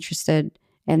very interested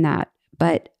in that.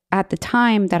 But at the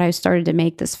time that I started to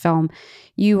make this film,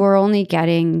 you were only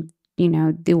getting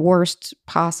the worst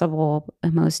possible,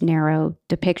 most narrow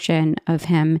depiction of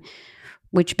him,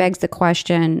 which begs the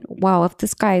question, well, if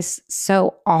this guy's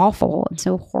so awful and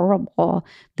so horrible,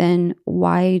 then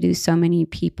why do so many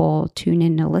people tune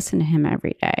in to listen to him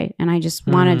every day? And I just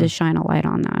wanted to shine a light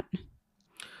on that.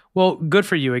 Well, good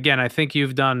for you. Again, I think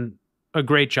you've done a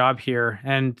great job here.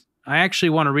 And I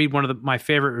actually want to read one of my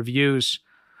favorite reviews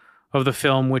of the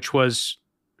film, which was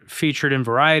featured in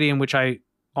Variety, and which I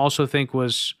also think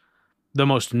was the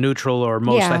most neutral or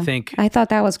most, I think. I thought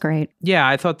that was great. Yeah,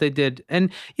 I thought they did. And,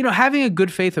 having a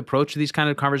good faith approach to these kind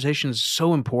of conversations is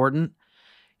so important,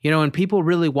 and people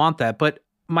really want that. But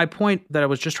my point that I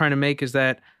was just trying to make is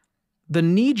that the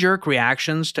knee-jerk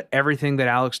reactions to everything that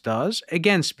Alex does,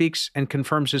 again, speaks and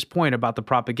confirms his point about the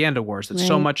propaganda wars, that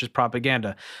so much is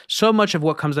propaganda. So much of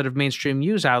what comes out of mainstream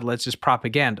news outlets is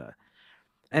propaganda.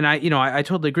 And I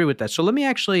totally agree with that. So let me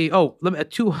actually,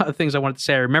 two other things I wanted to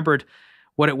say. I remembered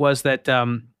what it was that, I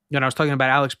was talking about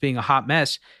Alex being a hot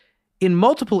mess. In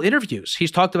multiple interviews, he's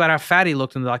talked about how fat he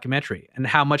looked in the documentary and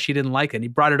how much he didn't like it. And he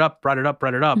brought it up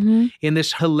in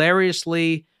this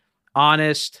hilariously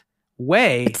honest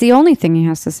way. It's the only thing he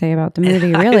has to say about the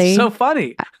movie, really. It's so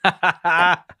funny.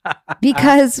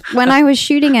 Because when I was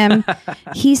shooting him,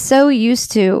 he's so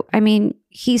used to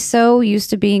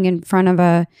being in front of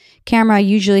a camera,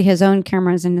 usually his own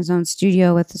cameras in his own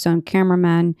studio with his own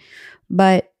cameraman.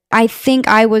 But I think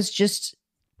I was just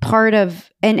part of,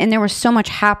 and there was so much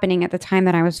happening at the time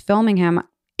that I was filming him.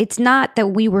 It's not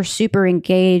that we were super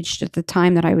engaged at the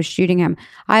time that I was shooting him.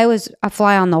 I was a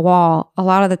fly on the wall a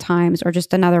lot of the times, or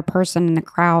just another person in the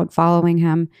crowd following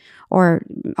him. Or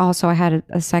also I had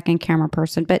a second camera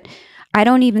person. But I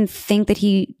don't even think that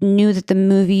he knew that the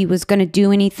movie was going to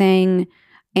do anything.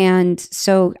 And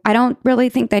so I don't really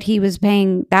think that he was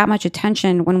paying that much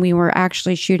attention when we were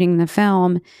actually shooting the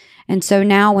film. And so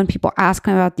now when people ask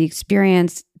him about the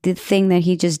experience, the thing that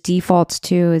he just defaults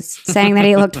to is saying that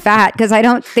he looked fat, because I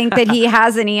don't think that he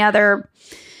has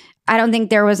I don't think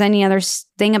there was any other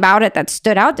thing about it that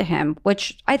stood out to him,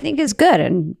 which I think is good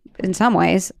in some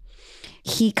ways.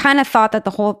 He kind of thought that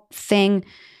the whole thing,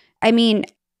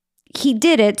 he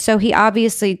did it, so he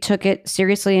obviously took it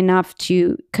seriously enough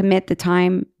to commit the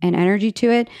time and energy to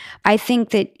it. I think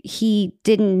that he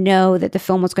didn't know that the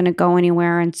film was going to go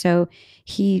anywhere, and so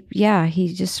he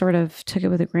just sort of took it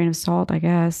with a grain of salt, I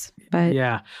guess. But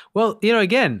yeah, well,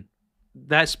 again,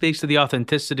 that speaks to the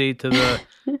authenticity, to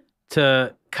the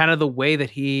to kind of the way that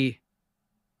he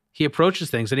approaches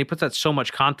things, and he puts out so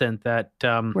much content that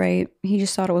right. He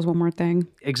just thought it was one more thing.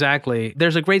 Exactly.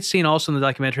 There's a great scene also in the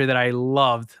documentary that I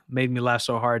loved, made me laugh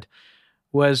so hard,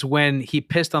 was when he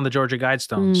pissed on the Georgia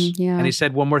Guidestones. And he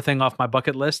said, one more thing off my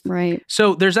bucket list. Right.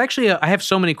 So there's actually I have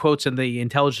so many quotes in the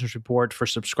intelligence report for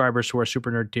subscribers who are Super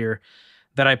Nerd Tier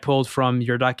that I pulled from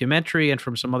your documentary and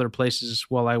from some other places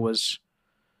while I was,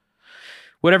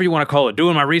 whatever you want to call it,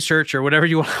 doing my research or whatever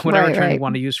term you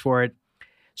want to use for it.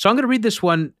 So I'm going to read this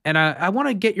one, and I want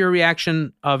to get your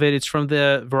reaction of it. It's from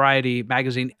the Variety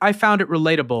magazine. I found it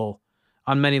relatable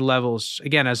on many levels,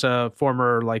 again, as a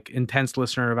former, intense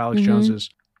listener of Alex Jones's.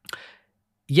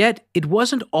 Yet, it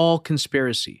wasn't all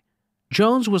conspiracy.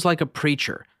 Jones was like a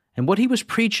preacher, and what he was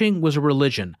preaching was a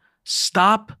religion.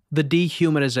 Stop the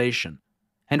dehumanization.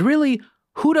 And really,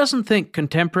 who doesn't think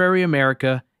contemporary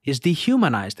America is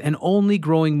dehumanized and only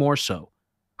growing more so?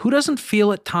 Who doesn't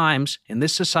feel at times in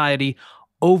this society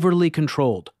overly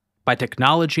controlled by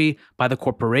technology, by the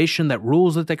corporation that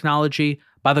rules the technology,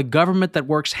 by the government that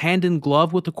works hand in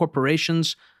glove with the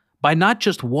corporations, by not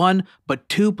just one, but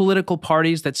two political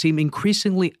parties that seem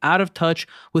increasingly out of touch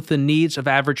with the needs of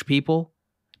average people?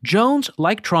 Jones,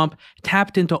 like Trump,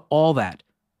 tapped into all that.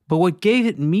 But what gave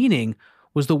it meaning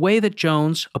was the way that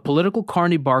Jones, a political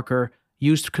Carney Barker,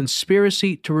 used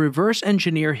conspiracy to reverse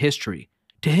engineer history.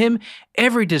 To him,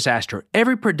 every disaster,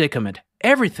 every predicament,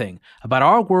 everything about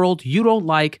our world you don't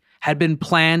like had been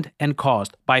planned and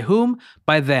caused. By whom?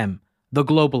 By them, the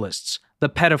globalists, the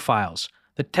pedophiles,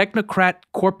 the technocrat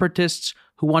corporatists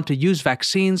who want to use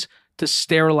vaccines to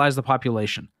sterilize the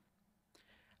population.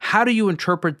 How do you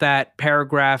interpret that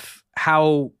paragraph?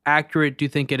 How accurate do you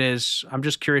think it is? I'm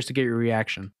just curious to get your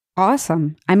reaction.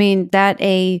 Awesome. I mean, that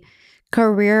a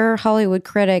career Hollywood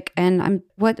critic, and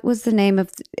what was the name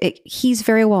of it? He's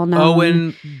very well known.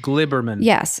 Owen Gleiberman.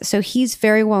 Yes. So he's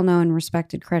very well known,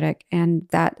 respected critic. And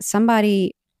that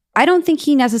somebody, I don't think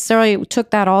he necessarily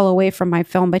took that all away from my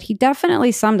film, but he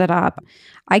definitely summed it up.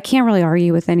 I can't really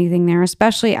argue with anything there,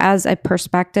 especially as a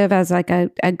perspective, as like a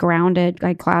grounded,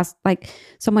 like class, like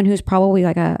someone who's probably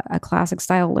like a classic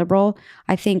style liberal.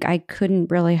 I think I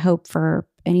couldn't really hope for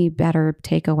any better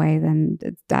takeaway than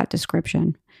that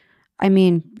description. I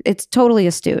mean, it's totally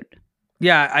astute.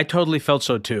 Yeah, I totally felt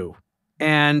so too.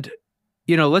 And,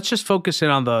 let's just focus in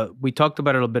on we talked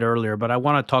about it a bit earlier, but I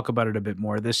want to talk about it a bit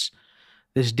more. This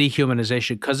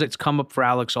dehumanization, because it's come up for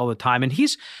Alex all the time. And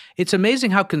it's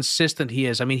amazing how consistent he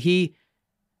is. I mean,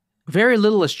 very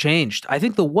little has changed. I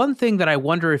think the one thing that I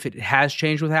wonder if it has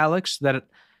changed with Alex, that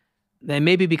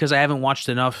maybe because I haven't watched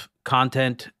enough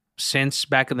content since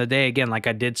back in the day, again, like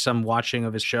I did some watching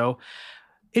of his show,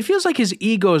 it feels like his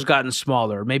ego has gotten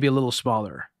smaller, maybe a little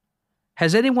smaller.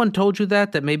 Has anyone told you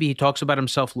that maybe he talks about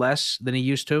himself less than he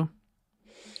used to?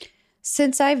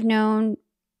 Since I've known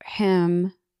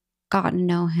him, gotten to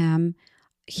know him,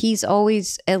 he's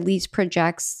always at least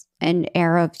projects an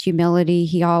air of humility.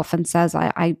 He often says,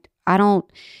 I don't,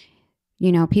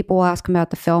 people will ask him about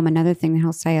the film. Another thing that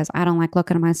he'll say is, I don't like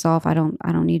looking at myself. I don't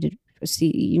need to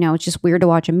see, it's just weird to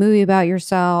watch a movie about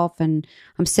yourself. And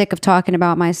I'm sick of talking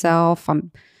about myself.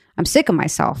 I'm sick of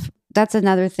myself. That's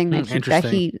another thing that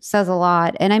he says a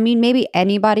lot. And I mean, maybe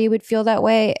anybody would feel that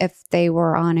way if they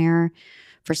were on air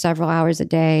for several hours a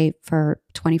day for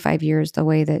 25 years, the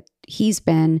way that he's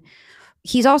been.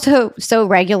 He's also so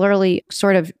regularly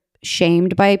sort of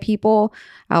shamed by people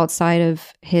outside of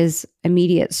his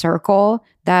immediate circle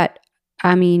that,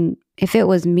 I mean, if it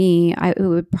was me, it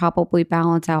would probably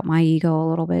balance out my ego a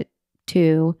little bit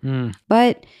too.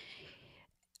 But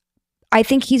I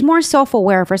think he's more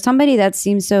self-aware. For somebody that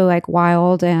seems so like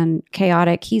wild and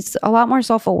chaotic, he's a lot more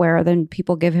self-aware than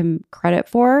people give him credit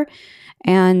for.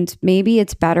 And maybe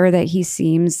it's better that he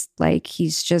seems like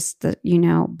he's just,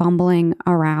 bumbling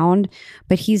around,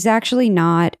 but he's actually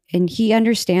not. And he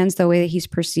understands the way that he's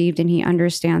perceived, and he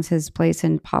understands his place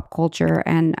in pop culture.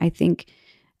 And I think,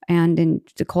 and in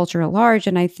the culture at large.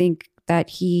 And I think that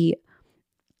he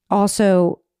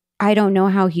also, I don't know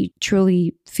how he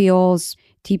truly feels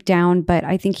deep down, but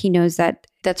I think he knows that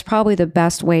that's probably the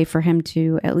best way for him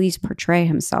to at least portray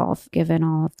himself, given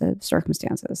all of the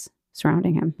circumstances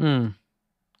surrounding him.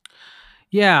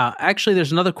 Yeah, actually,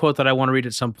 there's another quote that I want to read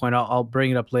at some point. I'll bring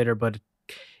it up later, but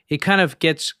it kind of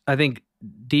gets, I think,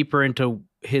 deeper into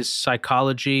his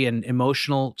psychology and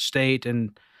emotional state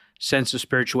and sense of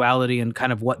spirituality and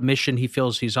kind of what mission he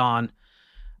feels he's on.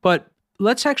 But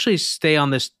let's actually stay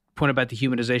on this point about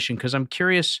dehumanization, because I'm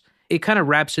curious. It kind of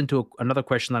wraps into another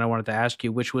question that I wanted to ask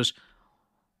you, which was,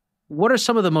 what are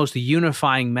some of the most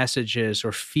unifying messages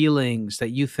or feelings that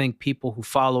you think people who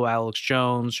follow Alex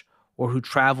Jones or who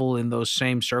travel in those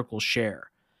same circles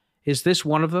share? Is this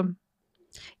one of them?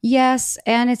 Yes.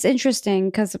 And it's interesting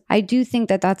because I do think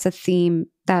that that's a theme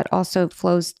that also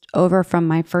flows over from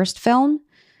my first film.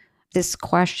 This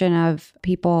question of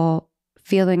people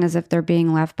feeling as if they're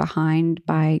being left behind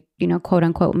by, quote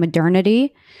unquote,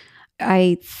 modernity.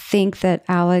 I think that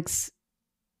Alex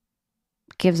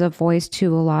gives a voice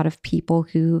to a lot of people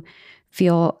who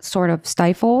feel sort of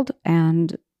stifled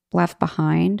and left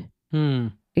behind,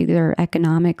 either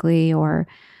economically or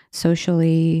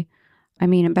socially. I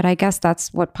mean, but I guess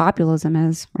that's what populism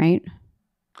is, right?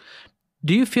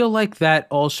 Do you feel like that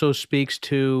also speaks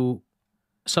to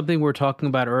something we were talking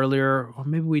about earlier, or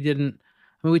maybe we didn't?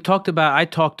 I mean, I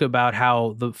talked about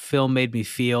how the film made me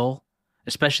feel,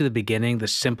 especially the beginning, the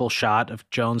simple shot of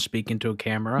Jones speaking to a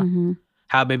camera,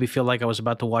 how it made me feel like I was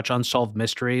about to watch Unsolved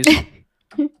Mysteries,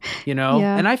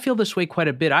 Yeah. And I feel this way quite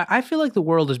a bit. I feel like the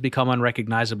world has become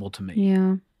unrecognizable to me.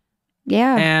 Yeah.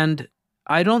 Yeah. And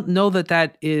I don't know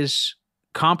that is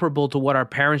comparable to what our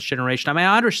parents' generation. I mean,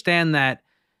 I understand that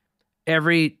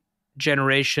every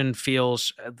generation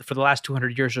feels, for the last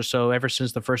 200 years or so, ever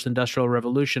since the first industrial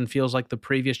revolution, feels like the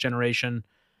previous generation,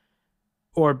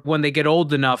 or when they get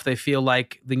old enough, they feel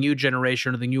like the new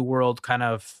generation or the new world kind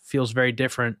of feels very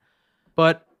different.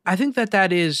 But I think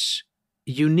that is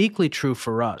uniquely true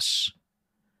for us.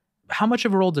 How much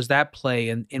of a role does that play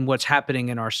in what's happening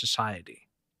in our society?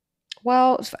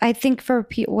 Well, I think for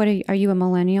people, are you a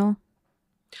millennial?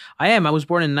 I am. I was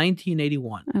born in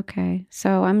 1981. Okay. So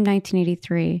I'm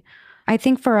 1983. I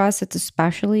think for us, it's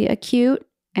especially acute.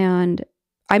 And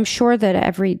I'm sure that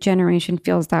every generation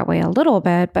feels that way a little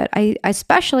bit, but I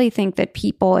especially think that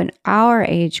people in our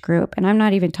age group, and I'm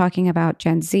not even talking about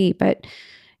Gen Z, but,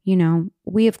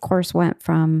 we of course went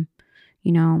from,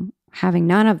 having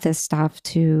none of this stuff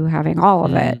to having all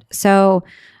of it. So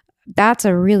that's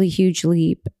a really huge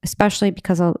leap, especially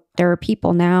because there are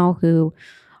people now who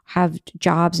have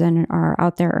jobs and are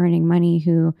out there earning money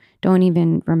who don't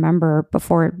even remember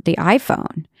before the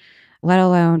iPhone, let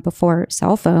alone before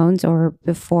cell phones or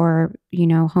before,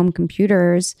 home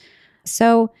computers.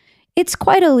 So it's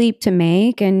quite a leap to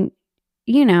make. And,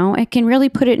 it can really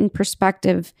put it in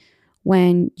perspective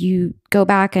when you go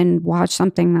back and watch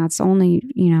something that's only,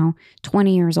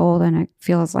 20 years old and it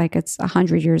feels like it's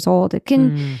 100 years old. It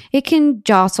can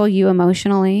jostle you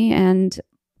emotionally. And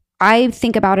I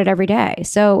think about it every day.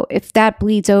 So if that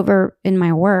bleeds over in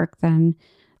my work, then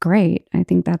great. I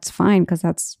think that's fine because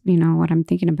that's, what I'm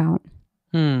thinking about.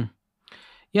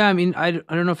 Yeah, I mean, I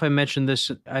don't know if I mentioned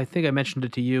this. I think I mentioned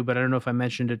it to you, but I don't know if I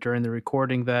mentioned it during the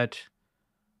recording that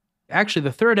actually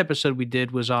the third episode we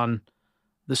did was on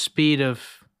the speed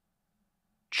of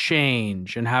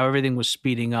change and how everything was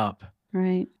speeding up.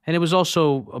 Right. And it was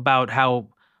also about how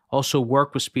also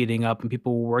work was speeding up and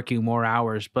people were working more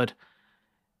hours. But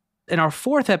and our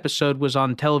fourth episode was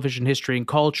on television history and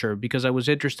culture because I was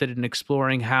interested in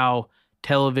exploring how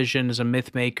television is a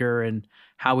myth maker and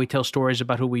how we tell stories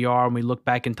about who we are and we look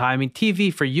back in time. I mean,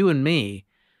 TV for you and me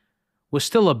was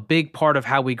still a big part of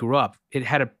how we grew up. It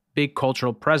had a big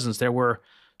cultural presence. There were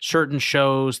certain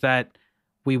shows that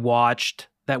we watched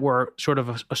that were sort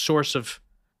of a source of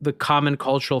the common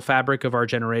cultural fabric of our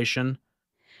generation.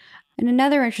 And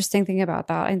another interesting thing about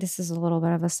that, and this is a little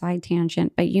bit of a side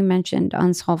tangent, but you mentioned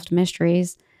unsolved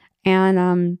mysteries.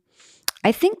 And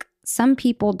I think some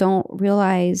people don't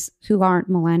realize who aren't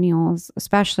millennials,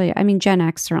 especially, I mean, Gen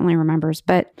X certainly remembers,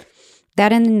 but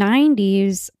that in the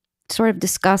 90s, sort of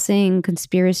discussing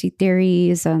conspiracy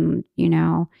theories and,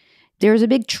 there was a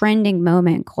big trending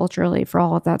moment culturally for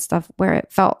all of that stuff where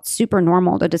it felt super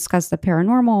normal to discuss the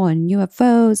paranormal and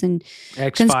UFOs and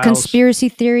conspiracy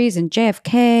theories and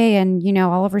JFK. And,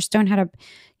 Oliver Stone had a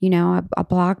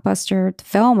blockbuster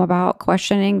film about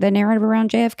questioning the narrative around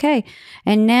JFK.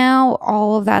 And now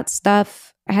all of that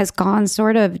stuff has gone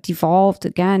sort of devolved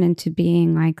again into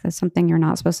being like something you're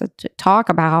not supposed to talk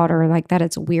about, or like that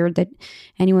it's weird that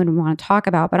anyone would want to talk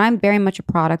about. But I'm very much a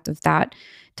product of that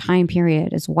time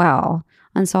period as well.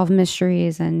 Unsolved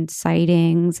mysteries and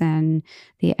sightings and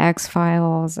the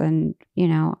X-Files. And,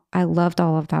 I loved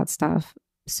all of that stuff.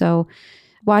 So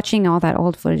watching all that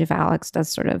old footage of Alex does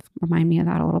sort of remind me of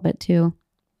that a little bit too.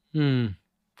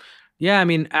 Yeah, I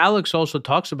mean, Alex also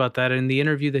talks about that in the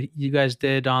interview that you guys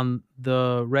did on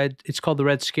it's called The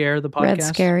Red Scare, the podcast. Red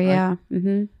Scare, right? Yeah.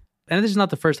 Mm-hmm. And this is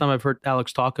not the first time I've heard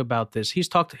Alex talk about this. He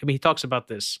talks about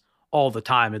this all the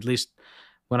time, at least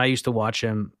when I used to watch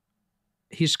him.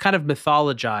 He's kind of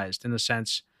mythologized in the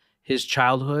sense his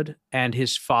childhood and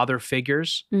his father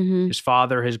figures, his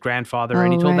father, his grandfather.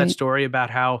 And he told that story about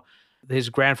how his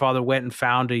grandfather went and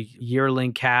found a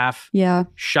yearling calf,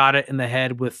 shot it in the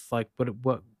head with like,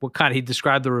 what kind of, he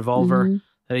described the revolver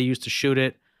that he used to shoot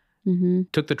it,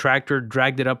 took the tractor,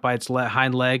 dragged it up by its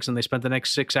hind legs, and they spent the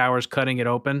next 6 hours cutting it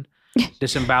open,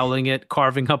 disemboweling it,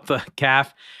 carving up the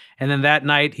calf. And then that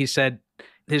night, he said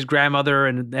his grandmother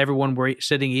and everyone were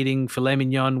sitting eating filet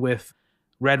mignon with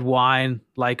red wine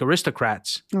like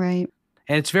aristocrats. Right.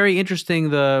 And it's very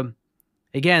interesting,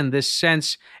 this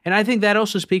sense, and I think that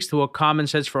also speaks to a common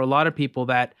sense for a lot of people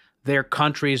that their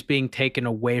country is being taken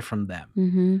away from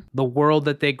them. The world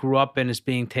that they grew up in is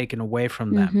being taken away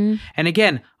from them. And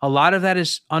again, a lot of that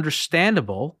is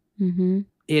understandable.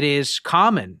 It is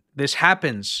common. This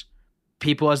happens.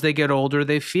 People, as they get older,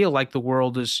 they feel like the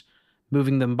world is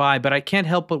moving them by. But I can't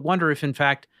help but wonder if, in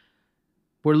fact,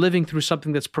 we're living through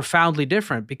something that's profoundly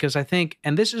different, because I think,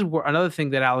 and this is another thing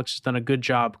that Alex has done a good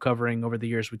job covering over the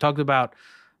years. We talked about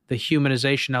the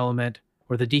humanization element,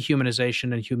 or the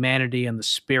dehumanization and humanity and the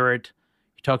spirit.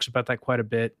 He talks about that quite a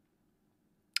bit.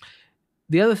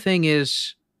 The other thing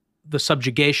is the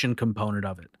subjugation component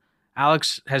of it.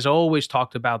 Alex has always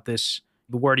talked about this.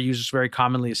 The word he uses very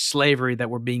commonly is slavery, that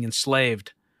we're being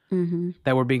enslaved,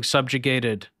 that we're being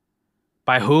subjugated.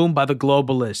 By whom? By the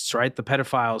globalists, right? The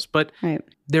pedophiles. But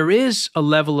there is a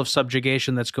level of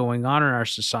subjugation that's going on in our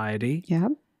society. Yeah.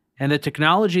 And the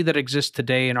technology that exists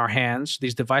today in our hands,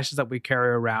 these devices that we carry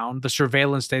around, the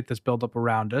surveillance state that's built up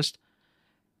around us,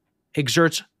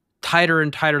 exerts tighter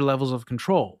and tighter levels of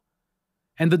control.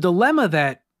 And the dilemma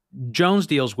that Jones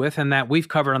deals with, and that we've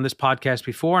covered on this podcast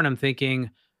before, and I'm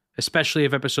thinking especially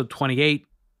of episode 28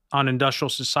 on Industrial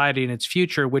Society and Its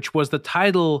Future, which was the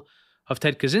title of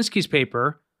Ted Kaczynski's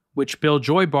paper, which Bill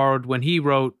Joy borrowed when he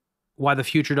wrote Why the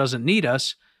Future Doesn't Need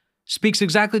Us, speaks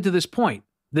exactly to this point,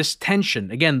 this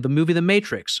tension. Again, the movie The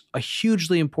Matrix, a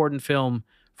hugely important film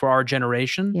for our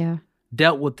generation,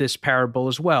 dealt with this parable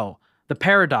as well. The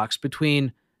paradox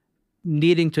between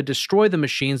needing to destroy the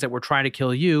machines that were trying to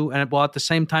kill you and while at the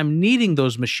same time needing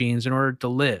those machines in order to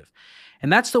live.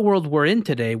 And that's the world we're in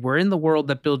today. We're in the world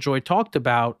that Bill Joy talked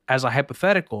about as a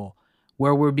hypothetical,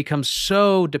 where we've become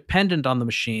so dependent on the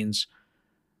machines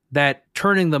that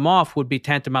turning them off would be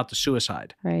tantamount to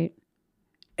suicide. Right.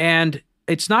 And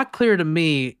it's not clear to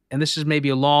me, and this is maybe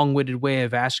a long-winded way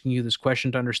of asking you this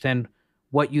question to understand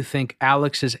what you think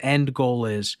Alex's end goal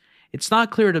is. It's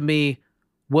not clear to me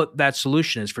what that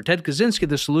solution is. For Ted Kaczynski,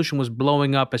 the solution was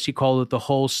blowing up, as he called it, the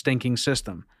whole stinking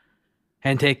system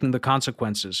and taking the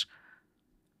consequences.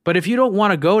 But if you don't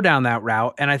want to go down that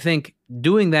route, and I think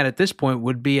doing that at this point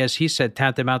would be, as he said,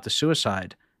 tantamount to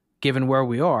suicide, given where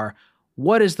we are,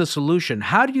 what is the solution?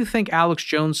 How do you think Alex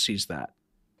Jones sees that?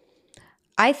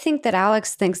 I think that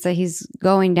Alex thinks that he's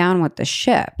going down with the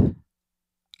ship.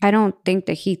 I don't think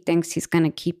that he thinks he's going to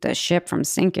keep the ship from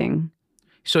sinking.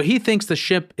 So he thinks the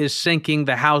ship is sinking,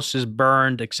 the house is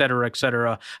burned, et cetera, et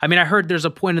cetera. I mean, I heard there's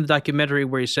a point in the documentary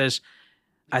where he says,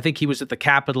 I think he was at the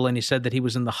Capitol and he said that he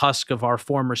was in the husk of our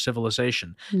former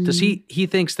civilization. Does he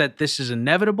thinks that this is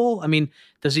inevitable? I mean,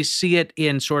 does he see it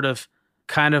in sort of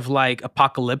kind of like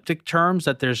apocalyptic terms,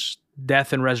 that there's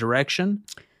death and resurrection?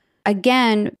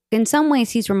 Again, in some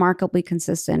ways, he's remarkably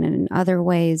consistent. And in other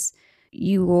ways,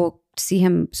 you will see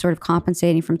him sort of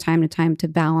compensating from time to time to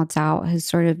balance out his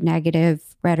sort of negative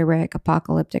rhetoric,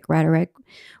 apocalyptic rhetoric,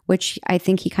 which I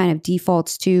think he kind of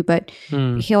defaults to. But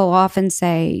he'll often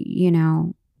say,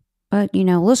 but,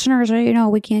 listeners,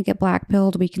 we can't get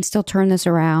black-pilled. We can still turn this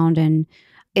around. And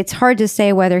it's hard to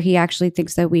say whether he actually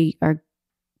thinks that we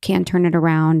can turn it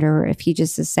around, or if he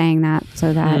just is saying that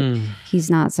so that he's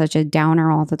not such a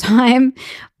downer all the time.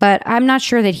 But I'm not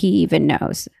sure that he even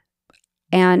knows.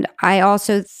 And I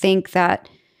also think that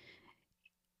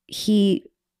he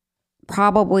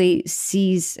probably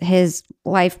sees his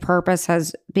life purpose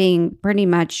as being pretty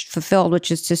much fulfilled,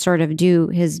 which is to sort of do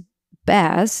his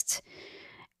best.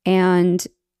 And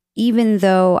even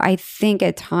though I think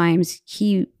at times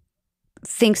he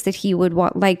thinks that he would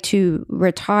like to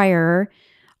retire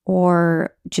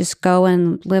or just go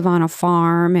and live on a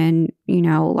farm and,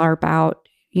 LARP out,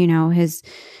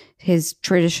 his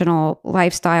traditional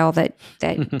lifestyle that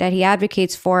he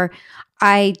advocates for,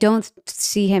 I don't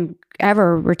see him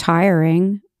ever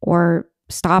retiring or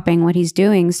stopping what he's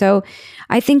doing. So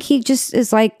I think he just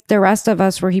is like the rest of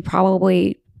us, where he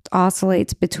probably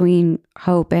oscillates between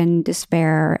hope and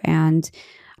despair and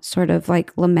sort of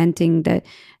like lamenting the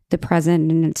present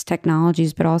and its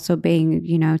technologies, but also being,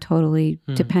 totally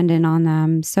dependent on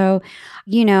them. So,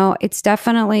 it's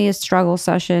definitely a struggle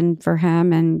session for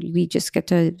him, and we just get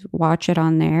to watch it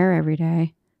on there every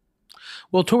day.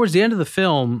 Well, towards the end of the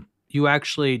film, you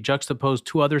actually juxtapose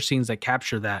two other scenes that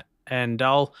capture that. And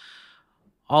I'll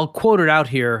quote it out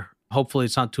here. Hopefully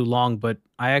it's not too long, but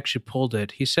I actually pulled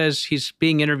it. He says he's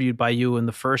being interviewed by you in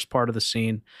the first part of the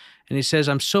scene. And he says,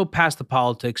 I'm so past the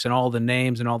politics and all the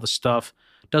names and all the stuff.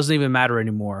 Doesn't even matter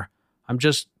anymore. I'm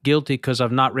just guilty because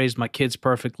I've not raised my kids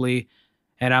perfectly.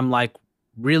 And I'm like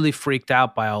really freaked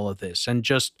out by all of this and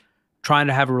just trying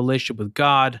to have a relationship with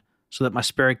God so that my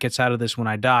spirit gets out of this when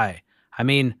I die. I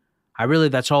mean,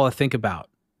 that's all I think about.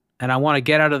 And I want to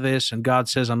get out of this, and God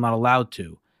says I'm not allowed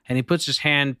to. And he puts his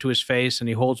hand to his face and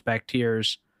he holds back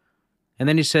tears. And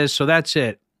then he says, so that's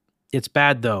it. It's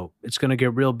bad though. It's going to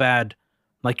get real bad.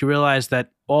 Like, you realize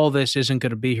that all this isn't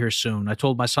going to be here soon. I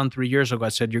told my son 3 years ago, I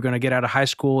said, you're going to get out of high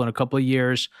school in a couple of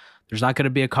years. There's not going to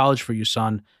be a college for you,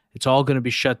 son. It's all going to be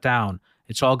shut down.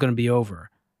 It's all going to be over.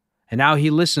 And now he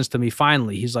listens to me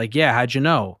finally. He's like, yeah, how'd you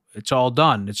know? It's all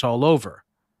done. It's all over.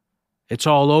 It's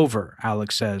all over,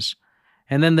 Alex says.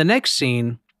 And then the next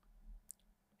scene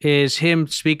is him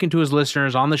speaking to his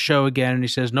listeners on the show again. And he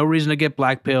says, no reason to get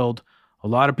black-pilled. A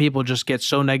lot of people just get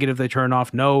so negative they turn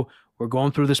off. No, we're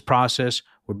going through this process.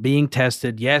 We're being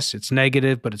tested. Yes, it's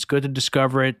negative, but it's good to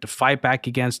discover it, to fight back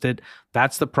against it.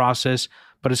 That's the process,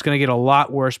 but it's going to get a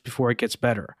lot worse before it gets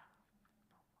better.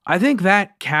 I think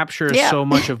that captures so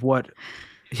much of what,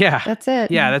 that's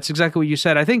it. Yeah, that's exactly what you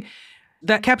said. I think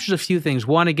that captures a few things.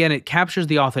 One, again, it captures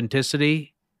the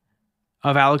authenticity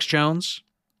of Alex Jones.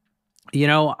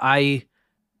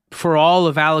 For all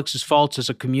of Alex's faults as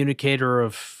a communicator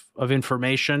of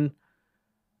information,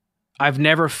 I've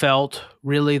never felt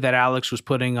really that Alex was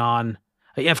putting on.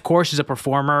 Of course, he's a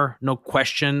performer, no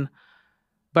question.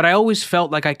 but I always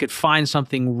felt like I could find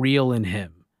something real in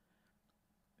him.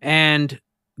 And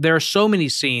there are so many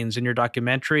scenes in your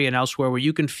documentary and elsewhere where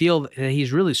you can feel that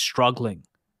he's really struggling.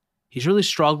 He's really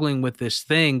struggling with this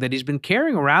thing that he's been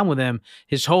carrying around with him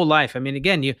his whole life. I mean,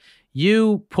 again,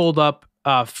 you pulled up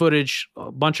footage,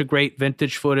 a bunch of great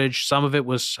vintage footage. Some of it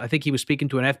was, I think he was speaking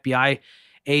to an FBI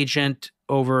agent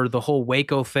over the whole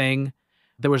Waco thing.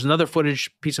 There was another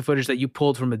piece of footage that you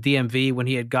pulled from a DMV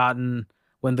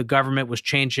when the government was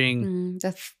changing.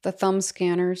 The thumb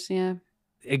scanners, yeah.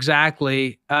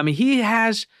 Exactly. I mean, he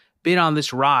has been on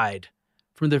this ride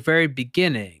from the very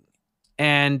beginning.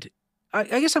 And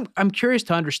I guess I'm curious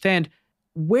to understand,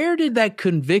 where did that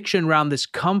conviction around this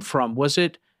come from?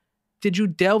 Did you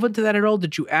delve into that at all?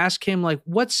 Did you ask him, like,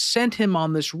 what sent him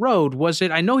on this road?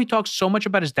 I know he talks so much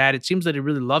about his dad. It seems that he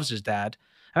really loves his dad.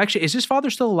 Actually, is his father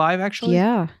still alive, actually?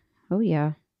 Yeah. Oh,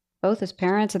 yeah. Both his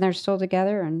parents, and they're still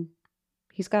together, and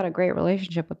he's got a great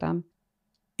relationship with them.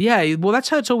 Yeah, well, that's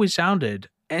how it's always sounded.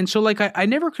 And so, like, I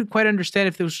never could quite understand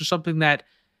if this was something that,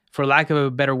 for lack of a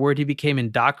better word, he became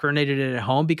indoctrinated in at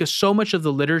home, because so much of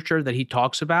the literature that he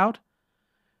talks about,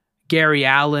 Gary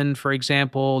Allen, for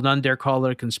example, None Dare Call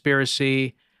It a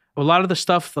Conspiracy, a lot of the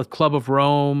stuff, the Club of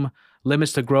Rome,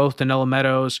 Limits to Growth, Danella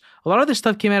Meadows, a lot of this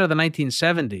stuff came out of the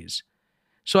 1970s.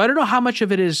 So I don't know how much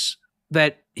of it is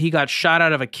that he got shot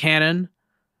out of a cannon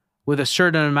with a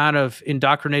certain amount of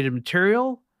indoctrinated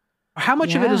material. How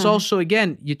much of it is also,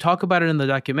 again, you talk about it in the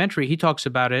documentary, he talks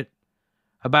about it,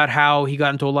 about how he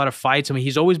got into a lot of fights. I mean,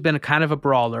 he's always been a kind of a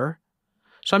brawler.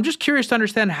 So I'm just curious to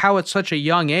understand how at such a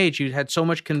young age you had so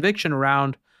much conviction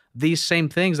around these same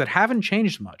things that haven't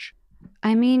changed much.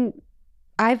 I mean,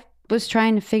 I was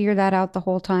trying to figure that out the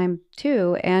whole time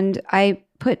too. And I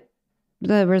put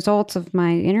the results of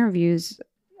my interviews,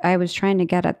 I was trying to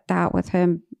get at that with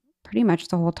him pretty much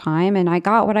the whole time. And I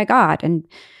got what I got. And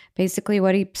basically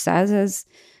what he says is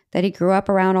that he grew up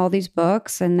around all these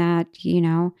books, and that,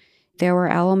 there were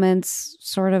elements,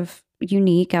 sort of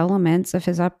unique elements of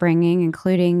his upbringing,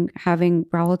 including having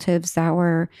relatives that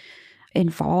were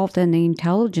involved in the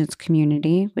intelligence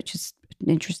community, which is an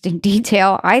interesting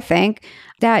detail, I think,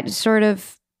 that sort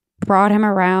of brought him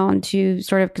around to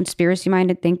sort of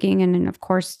conspiracy-minded thinking. And of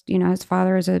course, his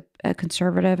father is a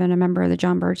conservative and a member of the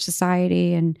John Birch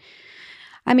Society. And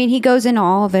I mean, he goes into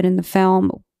all of it in the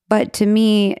film, but to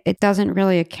me, it doesn't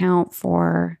really account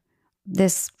for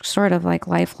this sort of like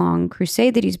lifelong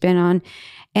crusade that he's been on.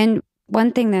 And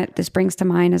one thing that this brings to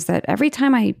mind is that every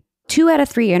time 2 out of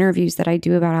 3 interviews that I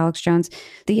do about Alex Jones,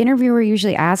 the interviewer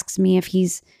usually asks me if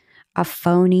he's a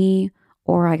phony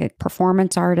or like a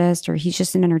performance artist, or he's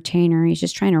just an entertainer. He's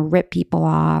just trying to rip people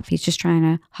off. He's just trying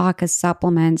to hawk his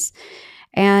supplements.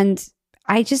 And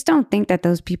I just don't think that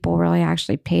those people really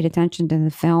actually paid attention to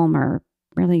the film or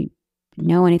really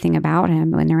know anything about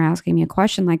him when they're asking me a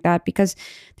question like that, because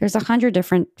there's 100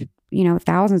 different,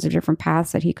 thousands of different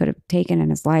paths that he could have taken in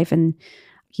his life, and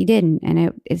he didn't.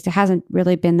 And it hasn't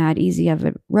really been that easy of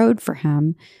a road for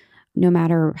him, no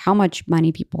matter how much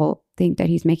money people think that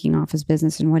he's making off his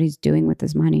business and what he's doing with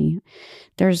his money.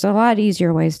 There's a lot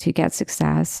easier ways to get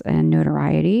success and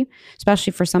notoriety,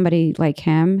 especially for somebody like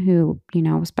him who,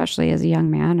 especially as a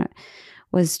young man,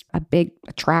 was a big,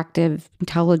 attractive,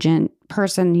 intelligent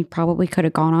person. He probably could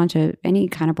have gone on to any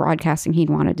kind of broadcasting he'd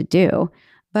wanted to do.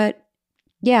 But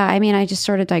yeah, I mean, I just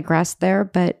sort of digressed there,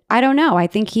 but I don't know. I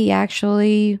think he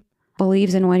actually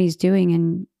believes in what he's doing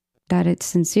and that it's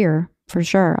sincere for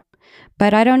sure.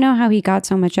 But I don't know how he got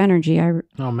so much energy. I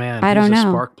don't know.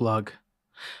 Spark plug.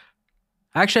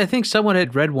 Actually, I think someone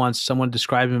had read once, someone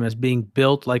described him as being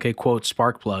built like a, quote,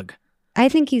 spark plug. I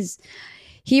think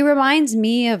he reminds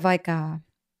me of like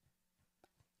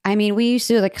we used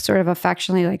to like sort of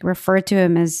affectionately like refer to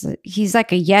him as, he's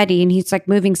like a Yeti, and he's like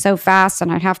moving so fast,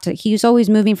 and he's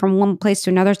always moving from one place to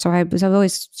another. So I was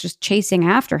always just chasing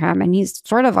after him, and he's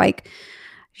sort of like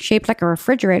shaped like a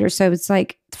refrigerator. So it's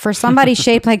like for somebody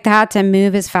shaped like that to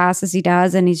move as fast as he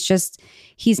does. And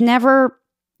he's never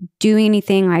doing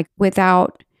anything like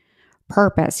without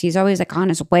purpose. He's always like on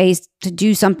his way to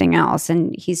do something else.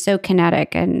 And he's so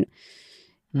kinetic, and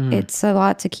it's a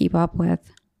lot to keep up with.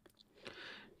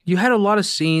 You had a lot of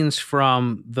scenes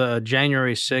from the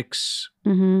January 6th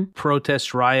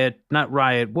protest not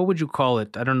riot. What would you call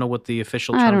it? I don't know what the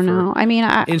official term I don't know. I mean,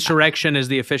 insurrection is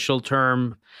the official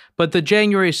term. But the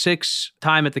January 6th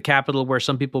time at the Capitol, where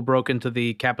some people broke into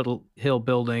the Capitol Hill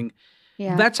building,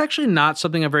 that's actually not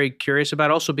something I'm very curious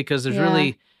about. Also because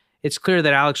it's clear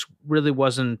that Alex really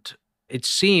wasn't, it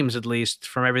seems at least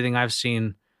from everything I've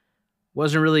seen,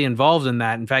 wasn't really involved in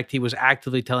that. In fact, he was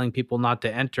actively telling people not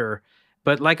to enter.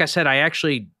 But like I said, I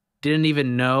actually didn't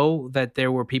even know that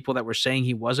there were people that were saying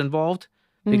he was involved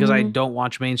because I don't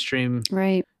watch mainstream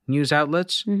news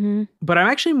outlets. But I'm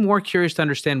actually more curious to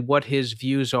understand what his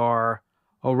views are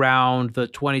around the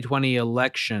 2020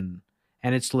 election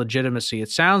and its legitimacy. It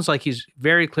sounds like he's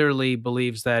very clearly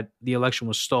believes that the election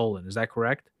was stolen. Is that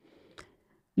correct?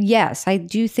 Yes, I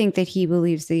do think that he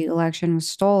believes the election was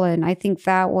stolen. I think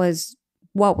that was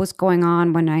what was going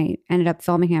on when I ended up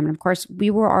filming him. And of course, we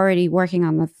were already working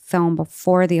on the film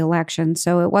before the election.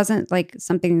 So it wasn't like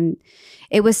something,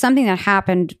 it was something that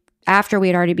happened after we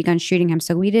had already begun shooting him.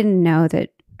 So we didn't know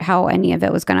that how any of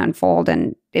it was going to unfold.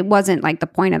 And it wasn't like the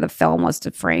point of the film was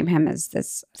to frame him as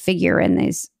this figure in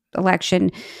these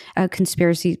election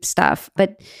conspiracy stuff.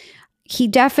 But he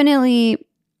definitely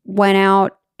went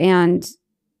out and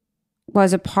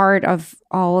was a part of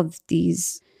all of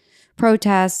these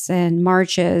protests and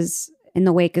marches in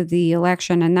the wake of the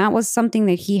election. And that was something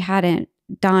that he hadn't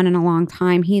done in a long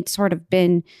time. He had sort of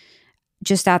been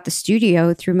just at the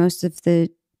studio through most of the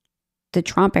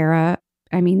Trump era.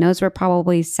 I mean, those were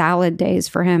probably salad days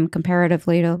for him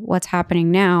comparatively to what's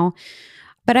happening now.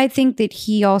 But I think that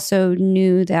he also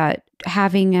knew that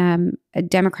having a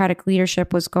Democratic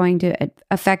leadership was going to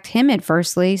affect him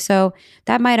adversely. So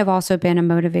that might have also been a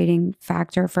motivating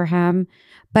factor for him.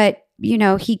 But, you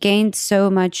know, he gained so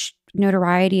much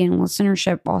notoriety and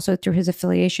listenership also through his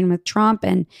affiliation with Trump.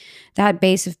 And that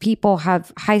base of people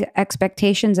have high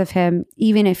expectations of him,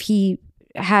 even if he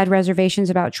had reservations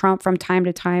about Trump from time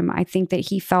to time. I think that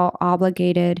he felt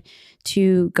obligated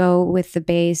to go with the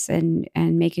base and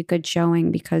make a good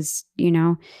showing because, you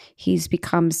know, he's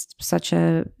become such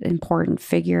a important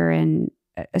figure, and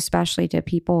especially to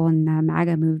people in the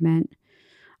MAGA movement.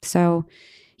 So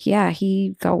yeah,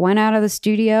 he went out of the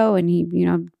studio and he, you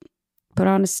know, put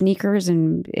on his sneakers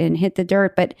and hit the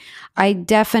dirt. But I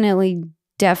definitely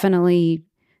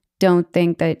don't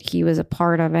think that he was a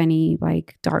part of any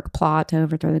like dark plot to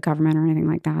overthrow the government or anything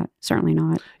like that. Certainly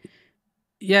not.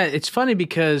 Yeah, it's funny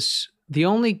because the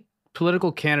only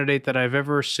political candidate that I've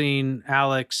ever seen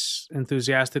Alex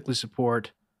enthusiastically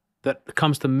support that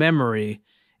comes to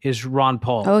is Ron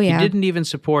Paul. Oh, yeah. He didn't even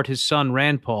support his son,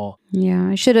 Rand Paul. Yeah,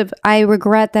 I should have. I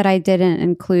regret that I didn't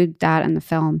include that in the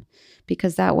film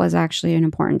because that was actually an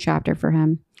important chapter for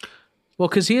him. Well,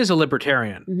 because he is a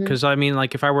libertarian. Because, I mean,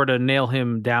 like, if I were to nail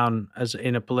him down as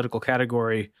in a political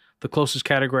category, the closest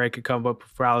category I could come up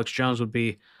for Alex Jones would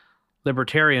be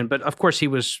libertarian. But, of course, he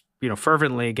was, you know,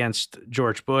 fervently against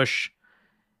George Bush.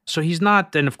 So he's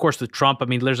not, and, of course, the Trump. I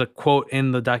mean, there's a quote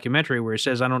in the documentary where he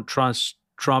says, I don't trust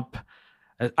Trump.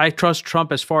 I trust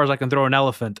Trump as far as I can throw an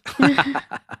elephant.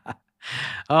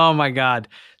 Oh, my God.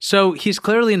 So he's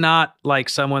clearly not like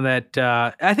someone that,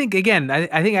 I think, again,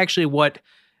 I think actually what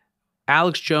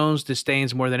Alex Jones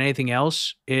disdains more than anything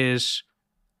else is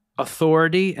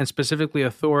authority, and specifically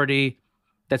authority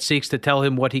that seeks to tell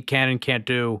him what he can and can't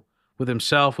do with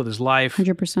himself, with his life.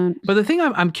 100%. But the thing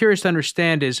I'm curious to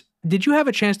understand is, did you have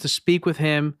a chance to speak with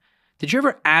him? Did you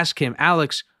ever ask him,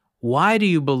 Alex, why do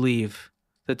you believe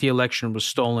that the election was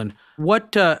stolen?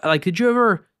 What, did you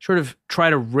ever sort of try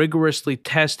to rigorously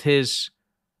test his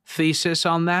thesis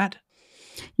on that?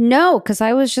 No, because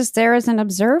I was just there as an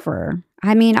observer.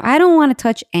 I mean, I don't want to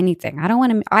touch anything.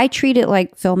 I treat it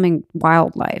like filming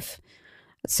wildlife.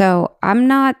 So I'm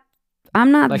not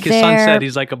like there. His son said,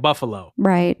 he's like a buffalo.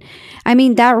 Right. I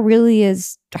mean, that really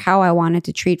is how I wanted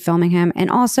to treat filming him.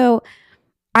 And also,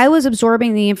 I was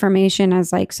absorbing the information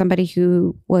as like somebody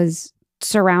who was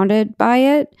surrounded by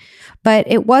it, but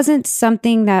it wasn't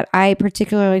something that I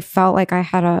particularly felt like I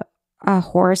had a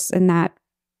horse in that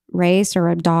race or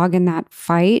a dog in that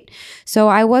fight. So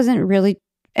I wasn't really.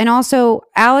 And also,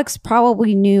 Alex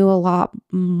probably knew a lot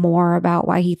more about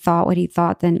why he thought what he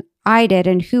thought than I did.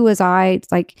 And who was I?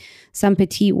 It's like some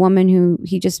petite woman who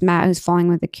he just met who's falling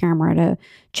with the camera to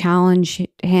challenge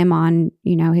him on,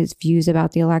 you know, his views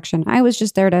about the election. I was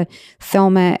just there to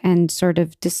film it and sort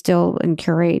of distill and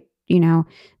curate, you know,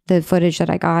 the footage that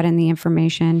I got and the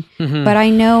information. But I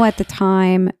know at the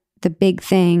time, the big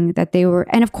thing that they were,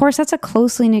 and of course, that's a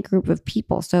closely knit group of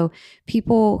people. So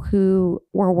people who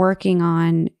were working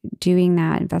on doing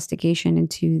that investigation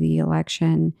into the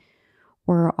election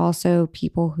were also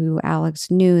people who Alex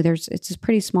knew. It's a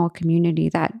pretty small community,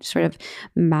 that sort of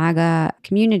MAGA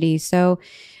community. So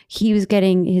he was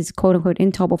getting his quote unquote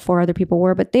intel before other people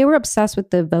were, but they were obsessed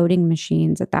with the voting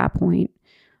machines at that point.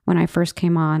 When I first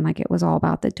came on, like it was all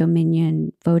about the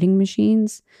Dominion voting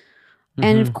machines.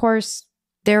 And of course,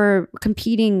 there were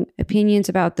competing opinions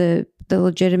about the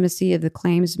legitimacy of the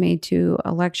claims made to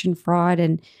election fraud.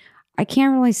 And I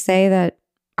can't really say that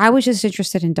I was just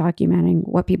interested in documenting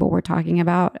what people were talking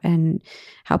about and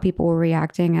how people were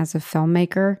reacting as a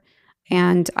filmmaker.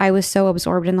 And I was so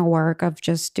absorbed in the work of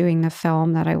just doing the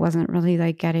film that I wasn't really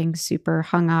like getting super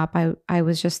hung up. I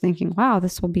was just thinking, wow,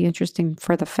 this will be interesting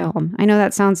for the film. I know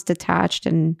that sounds detached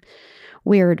and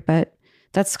weird, but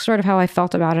that's sort of how I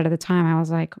felt about it at the time. I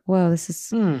was like, whoa, this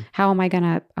is, how am I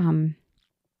going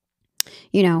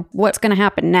to, what's going to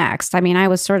happen next? I mean, I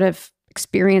was sort of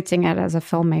experiencing it as a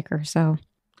filmmaker. So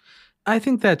I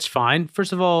think that's fine.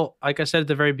 First of all, like I said at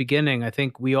the very beginning, I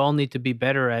think we all need to be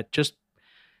better at just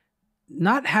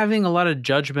not having a lot of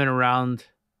judgment around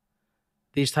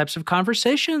these types of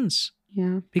conversations.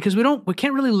 Yeah. Because we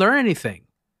can't really learn anything.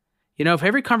 If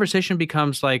every conversation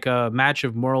becomes like a match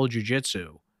of moral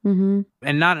jujitsu, Mm-hmm.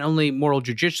 and not only moral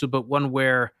jujitsu, but one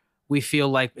where we feel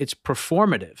like it's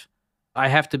performative. I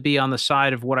have to be on the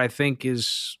side of what I think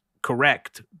is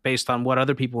correct based on what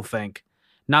other people think,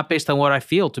 not based on what I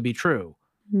feel to be true.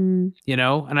 And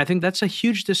I think that's a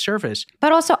huge disservice.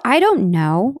 But also, I don't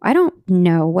know. I don't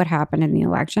know what happened in the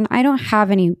election. I don't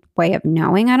have any way of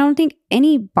knowing. I don't think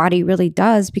anybody really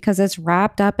does because it's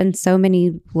wrapped up in so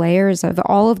many layers of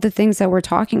all of the things that we're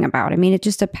talking about. I mean, it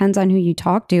just depends on who you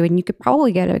talk to, and you could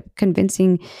probably get a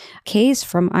convincing case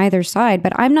from either side.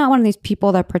 But I'm not one of these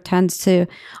people that pretends to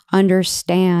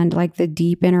understand like the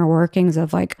deep inner workings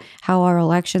of like how our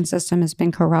election system has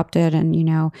been corrupted and,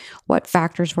 what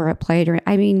factors were at play.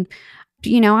 I mean,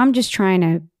 I'm just trying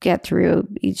to get through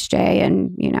each day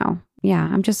and,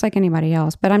 I'm just like anybody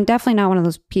else, but I'm definitely not one of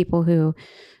those people who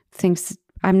thinks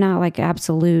I'm not like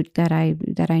absolute that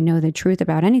I know the truth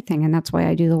about anything. And that's why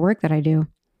I do the work that I do.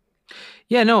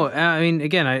 Yeah, no, I mean,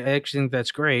 again, I actually think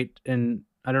that's great. And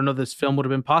I don't know if this film would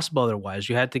have been possible otherwise.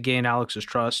 You had to gain Alex's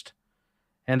trust,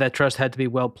 and that trust had to be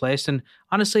well placed. And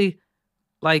honestly,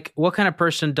 like, what kind of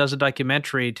person does a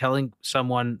documentary telling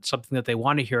someone something that they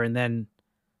want to hear and then,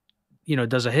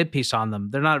 does a hit piece on them?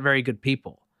 They're not very good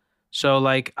people. So,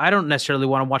 like, I don't necessarily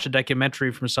want to watch a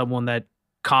documentary from someone that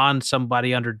conned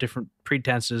somebody under different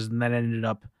pretenses and then ended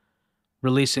up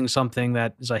releasing something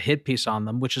that is a hit piece on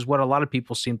them, which is what a lot of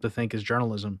people seem to think is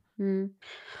journalism.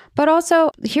 But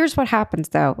also, here's what happens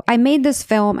though. I made this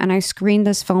film and I screened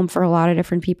this film for a lot of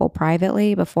different people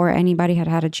privately before anybody had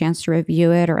had a chance to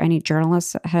review it or any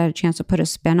journalists had a chance to put a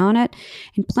spin on it.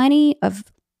 And plenty of,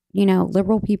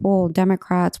 liberal people,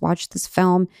 Democrats watched this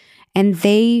film and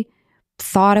they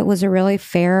thought it was a really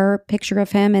fair picture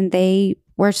of him, and they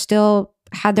were still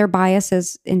had their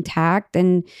biases intact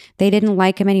and they didn't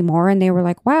like him anymore. And they were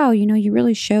like, wow, you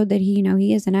really showed that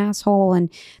he is an asshole.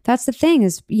 And that's the thing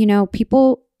is,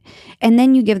 people, and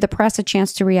then you give the press a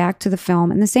chance to react to the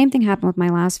film. And the same thing happened with my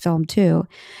last film too.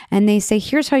 And they say,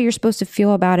 here's how you're supposed to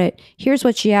feel about it. Here's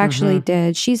what she actually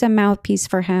did. She's a mouthpiece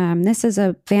for him. This is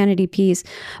a vanity piece,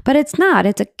 but it's not.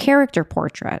 It's a character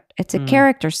portrait. It's a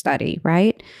character study,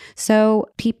 right? So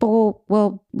people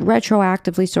will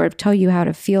retroactively sort of tell you how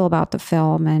to feel about the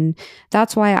film. And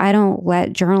that's why I don't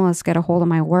let journalists get a hold of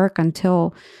my work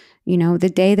until,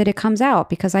 the day that it comes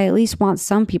out, because I at least want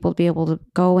some people to be able to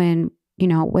go in,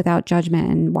 without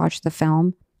judgment and watch the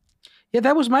film. Yeah,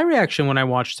 that was my reaction when I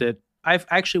watched it. I've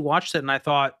actually watched it and I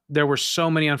thought there were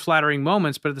so many unflattering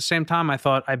moments, but at the same time, I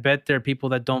thought, I bet there are people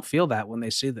that don't feel that when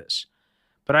they see this.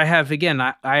 But I have, again,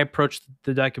 I approached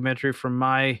the documentary from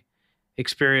my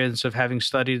experience of having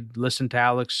studied, listened to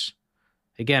Alex,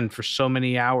 again, for so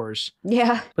many hours.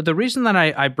 Yeah. But the reason that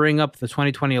I bring up the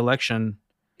 2020 election,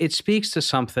 it speaks to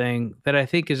something that I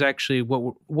think is actually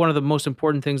one of the most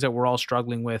important things that we're all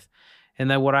struggling with. And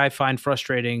that what I find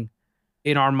frustrating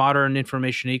in our modern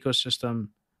information ecosystem,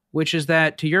 which is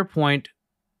that, to your point,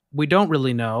 we don't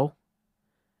really know,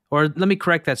 or let me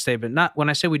correct that statement. Not when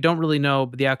I say we don't really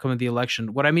know the outcome of the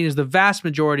election, what I mean is the vast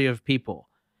majority of people,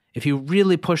 if you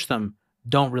really push them,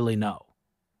 don't really know.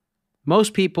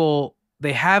 Most people,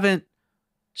 they haven't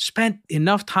spent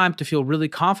enough time to feel really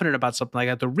confident about something like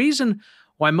that. The reason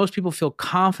why most people feel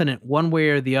confident one way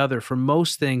or the other for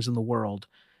most things in the world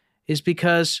is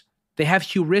because they have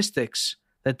heuristics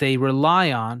that they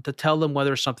rely on to tell them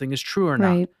whether something is true or not.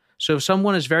 Right. So if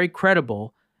someone is very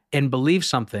credible and believes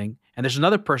something, and there's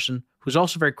another person who's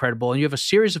also very credible, and you have a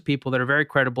series of people that are very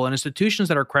credible and institutions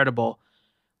that are credible,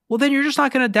 well, then you're just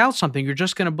not going to doubt something. You're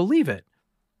just going to believe it.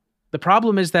 The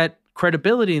problem is that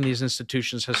credibility in these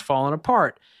institutions has fallen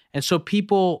apart. And so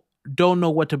people don't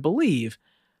know what to believe.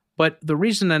 But the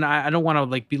reason, and I don't want to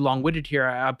like be long-winded here,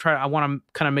 I want to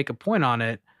kind of make a point on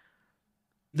it.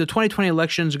 The 2020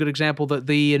 election is a good example.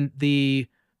 The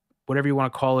whatever you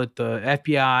want to call it, the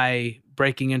FBI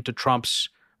breaking into Trump's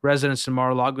residence in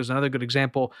Mar-a-Lago is another good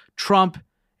example. Trump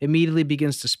immediately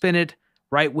begins to spin it.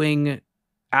 Right-wing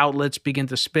outlets begin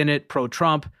to spin it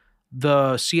pro-Trump.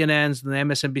 The CNNs and the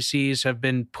MSNBCs have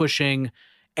been pushing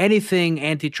anything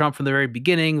anti-Trump from the very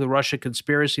beginning, the Russia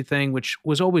conspiracy thing, which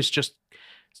was always just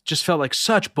felt like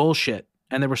such bullshit.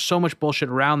 And there was so much bullshit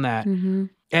around that. Mm-hmm.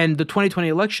 And the 2020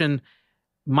 election,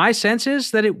 my sense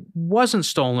is that it wasn't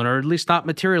stolen, or at least not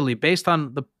materially, based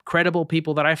on the credible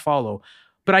people that I follow.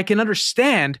 But I can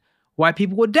understand why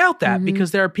people would doubt that, Mm-hmm.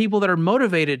 because there are people that are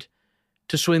motivated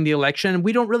to swing the election, and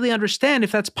we don't really understand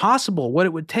if that's possible, what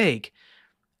it would take.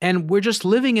 And we're just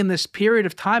living in this period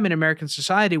of time in American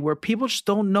society where people just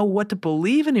don't know what to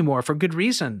believe anymore, for good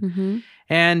reason. Mm-hmm.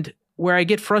 And where I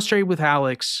get frustrated with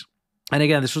Alex, and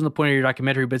again, this wasn't the point of your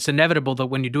documentary, but it's inevitable that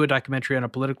when you do a documentary on a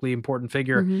politically important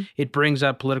figure, Mm-hmm. it brings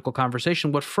up political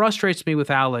conversation. What frustrates me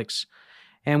with Alex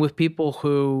and with people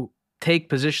who take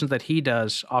positions that he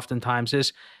does oftentimes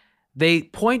is they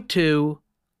point to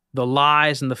the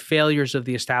lies and the failures of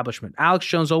the establishment. Alex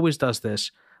Jones always does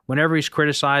this. Whenever he's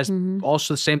criticized, Mm-hmm.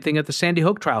 also the same thing at the Sandy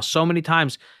Hook trial. So many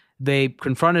times they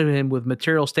confronted him with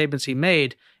material statements he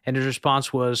made, and his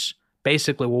response was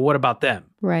basically, well, what about them?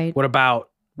 Right. What about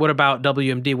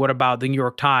WMD? What about the New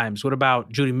York Times? What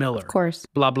about Judy Miller? Of course.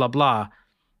 Blah, blah, blah.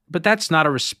 But that's not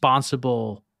a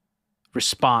responsible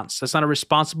response. That's not a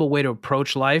responsible way to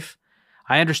approach life.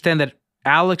 I understand that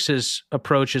Alex's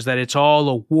approach is that it's all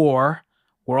a war.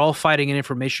 We're all fighting an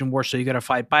information war, so you got to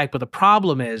fight back. But the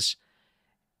problem is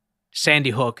Sandy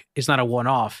Hook is not a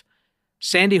one-off.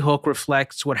 Sandy Hook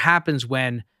reflects what happens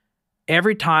when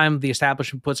every time the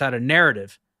establishment puts out a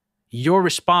narrative, your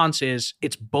response is,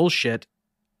 it's bullshit.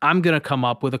 I'm going to come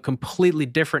up with a completely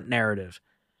different narrative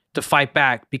to fight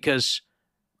back because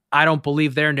I don't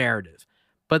believe their narrative.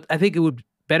 But I think it would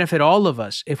benefit all of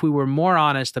us if we were more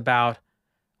honest about,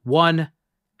 one,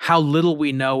 how little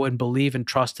we know and believe and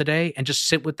trust today, and just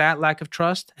sit with that lack of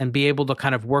trust and be able to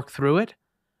kind of work through it,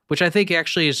 which I think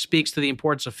actually speaks to the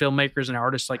importance of filmmakers and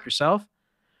artists like yourself.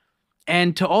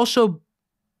 And to also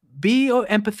be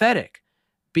empathetic,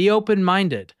 be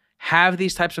open-minded, have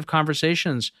these types of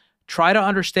conversations, try to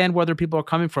understand where other people are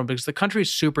coming from, because the country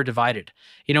is super divided.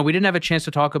 You know, we didn't have a chance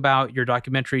to talk about your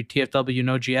documentary, TFW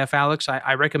No GF, Alex.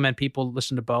 I recommend people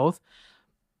listen to both.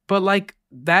 But like,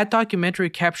 that documentary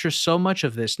captures so much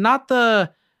of this, not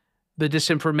the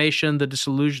disinformation, the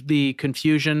disillusion, the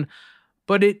confusion,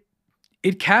 but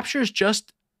it captures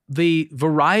just the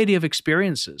variety of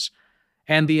experiences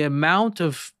and the amount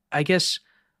of, I guess,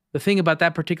 the thing about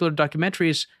that particular documentary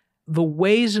is the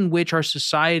ways in which our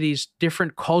society's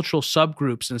different cultural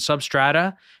subgroups and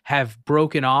substrata have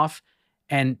broken off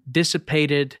and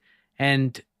dissipated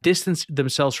and distanced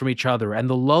themselves from each other, and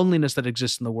the loneliness that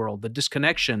exists in the world, the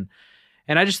disconnection.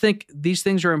 And I just think these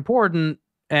things are important,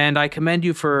 and I commend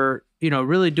you for,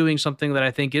 really doing something that I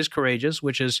think is courageous,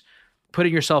 which is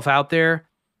putting yourself out there,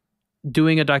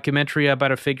 doing a documentary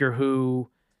about a figure who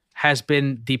has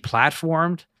been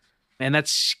deplatformed. And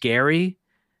that's scary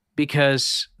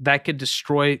because that could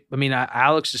destroy,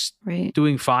 Alex is Right.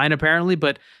 doing fine apparently,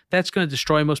 but that's going to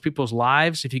destroy most people's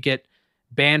lives. If you get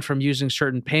banned from using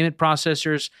certain payment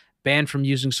processors, banned from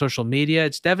using social media,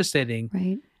 it's devastating.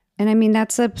 Right. And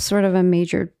that's a sort of a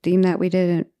major theme that we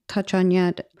didn't touch on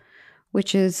yet,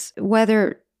 which is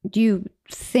whether you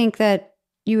think that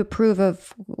you approve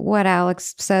of what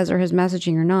Alex says or his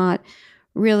messaging or not.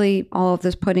 Really, all of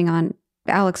this putting on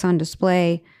Alex on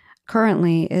display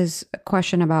currently is a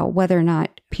question about whether or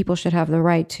not people should have the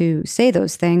right to say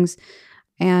those things.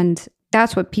 And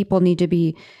that's what people need to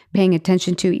be paying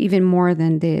attention to, even more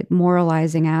than the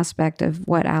moralizing aspect of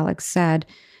what Alex said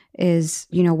is,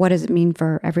 what does it mean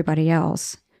for everybody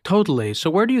else? Totally. So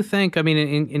where do you think,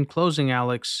 in closing,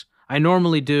 Alex, I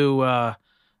normally do a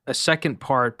second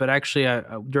part, but actually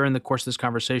during the course of this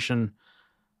conversation,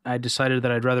 I decided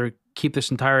that I'd rather keep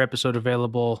this entire episode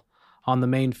available on the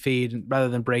main feed rather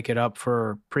than break it up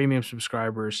for premium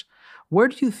subscribers. Where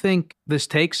do you think this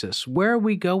takes us? Where are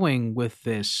we going with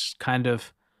this kind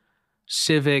of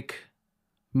civic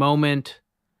moment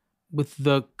with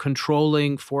the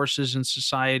controlling forces in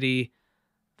society,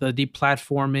 the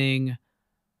deplatforming,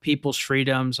 people's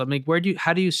freedoms?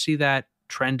 How do you see that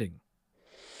trending?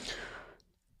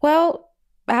 Well,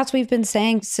 as we've been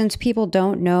saying, since people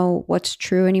don't know what's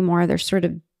true anymore,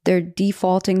 they're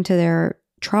defaulting to their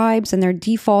tribes, and they're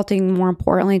defaulting, more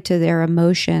importantly, to their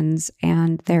emotions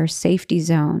and their safety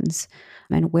zones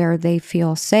and where they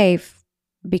feel safe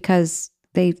because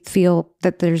they feel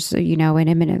that there's, an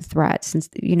imminent threat, since,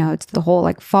 it's the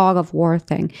whole fog of war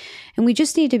thing. And we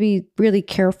just need to be really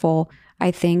careful, I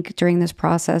think, during this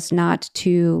process, not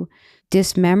to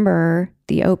dismember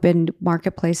the open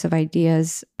marketplace of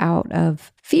ideas out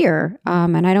of fear.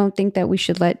 And I don't think that we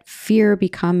should let fear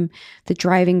become the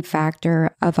driving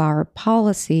factor of our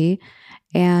policy.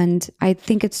 And I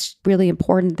think it's really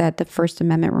important that the First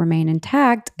Amendment remain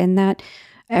intact and that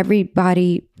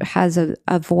everybody has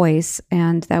a voice,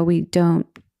 and that we don't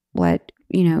let,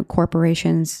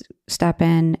 corporations step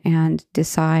in and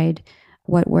decide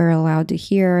what we're allowed to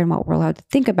hear and what we're allowed to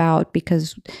think about,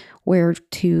 because we're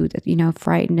too,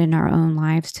 frightened in our own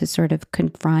lives to sort of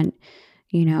confront,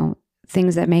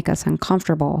 things that make us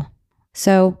uncomfortable.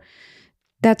 So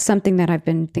that's something that I've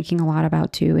been thinking a lot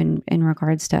about too, in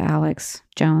regards to Alex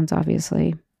Jones,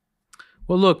 obviously.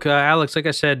 Well, look, Alex, like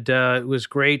I said, it was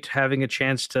great having a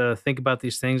chance to think about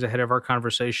these things ahead of our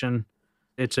conversation.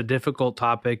 It's a difficult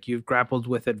topic. You've grappled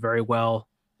with it very well,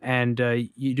 and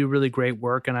you do really great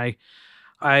work. And I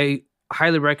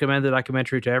highly recommend the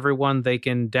documentary to everyone. They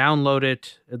can download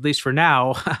it, at least for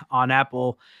now, on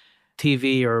Apple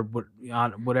TV or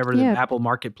on whatever the Apple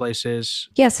Marketplace is.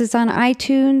 Yes, it's on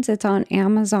iTunes. It's on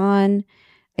Amazon.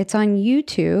 It's on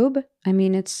YouTube. I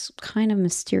mean, it's kind of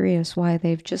mysterious why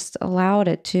they've just allowed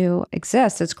it to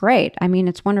exist. It's great. I mean,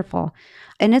 it's wonderful.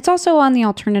 And it's also on the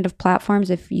alternative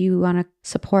platforms if you want to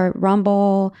support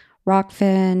Rumble,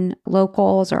 Rockfin,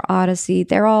 Locals, or Odyssey.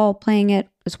 They're all playing it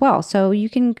as well. So you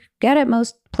can get it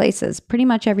most places, pretty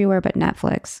much everywhere but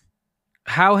Netflix.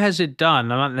 How has it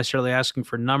done? I'm not necessarily asking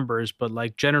for numbers, but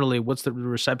like generally, what's the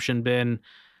reception been?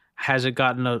 Has it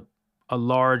gotten a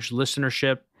large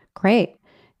listenership? Great.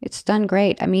 It's done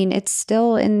great. I mean, it's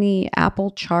still in the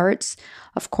Apple charts.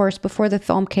 Of course, before the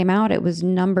film came out, it was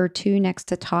number 2 next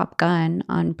to Top Gun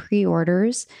on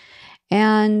pre-orders.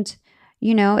 And,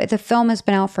 the film has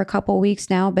been out for a couple of weeks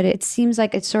now, but it seems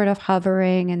like it's sort of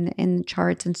hovering in the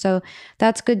charts. And so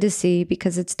that's good to see,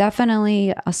 because it's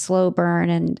definitely a slow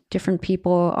burn and different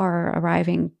people are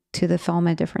arriving to the film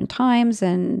at different times.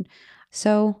 And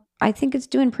so I think it's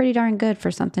doing pretty darn good for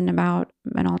something about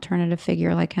an alternative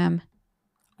figure like him.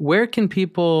 Where can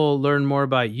people learn more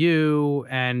about you?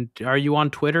 And are you on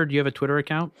Twitter? Do you have a Twitter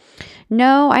account?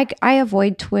 No, I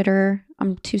avoid Twitter.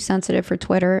 I'm too sensitive for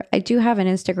Twitter. I do have an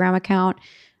Instagram account.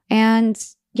 And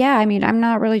yeah, I mean, I'm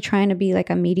not really trying to be like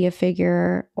a media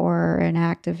figure or an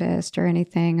activist or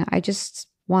anything. I just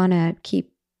want to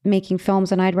keep making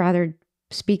films, and I'd rather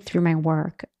speak through my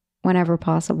work whenever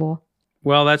possible.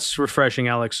 Well, that's refreshing,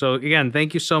 Alex. So again,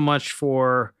 thank you so much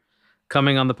for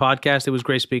coming on the podcast. It was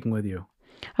great speaking with you.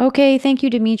 Okay, thank you,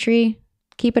 Dimitri.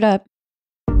 Keep it up.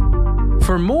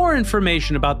 For more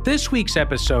information about this week's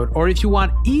episode, or if you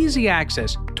want easy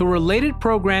access to related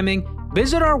programming,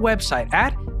 visit our website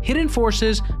at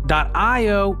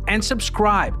hiddenforces.io and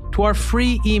subscribe to our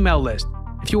free email list.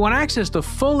 If you want access to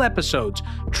full episodes,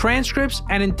 transcripts,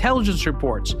 and intelligence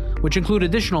reports, which include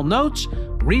additional notes,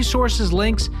 resources,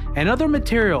 links, and other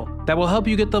material that will help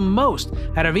you get the most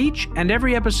out of each and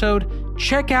every episode,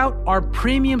 check out our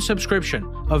premium subscription,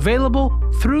 available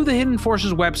through the Hidden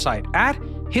Forces website at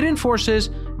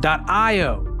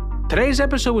hiddenforces.io. Today's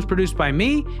episode was produced by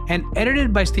me and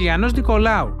edited by Stylianos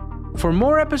Nicolaou. For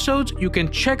more episodes, you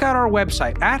can check out our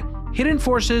website at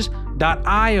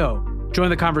hiddenforces.io. Join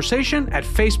the conversation at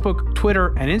Facebook,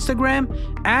 Twitter, and Instagram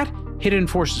at Hidden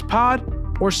Forces Pod,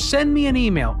 or send me an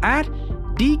email at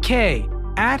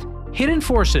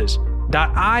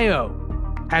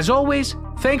dk@hiddenforces.io. As always,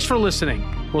 thanks for listening.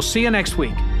 We'll see you next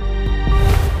week.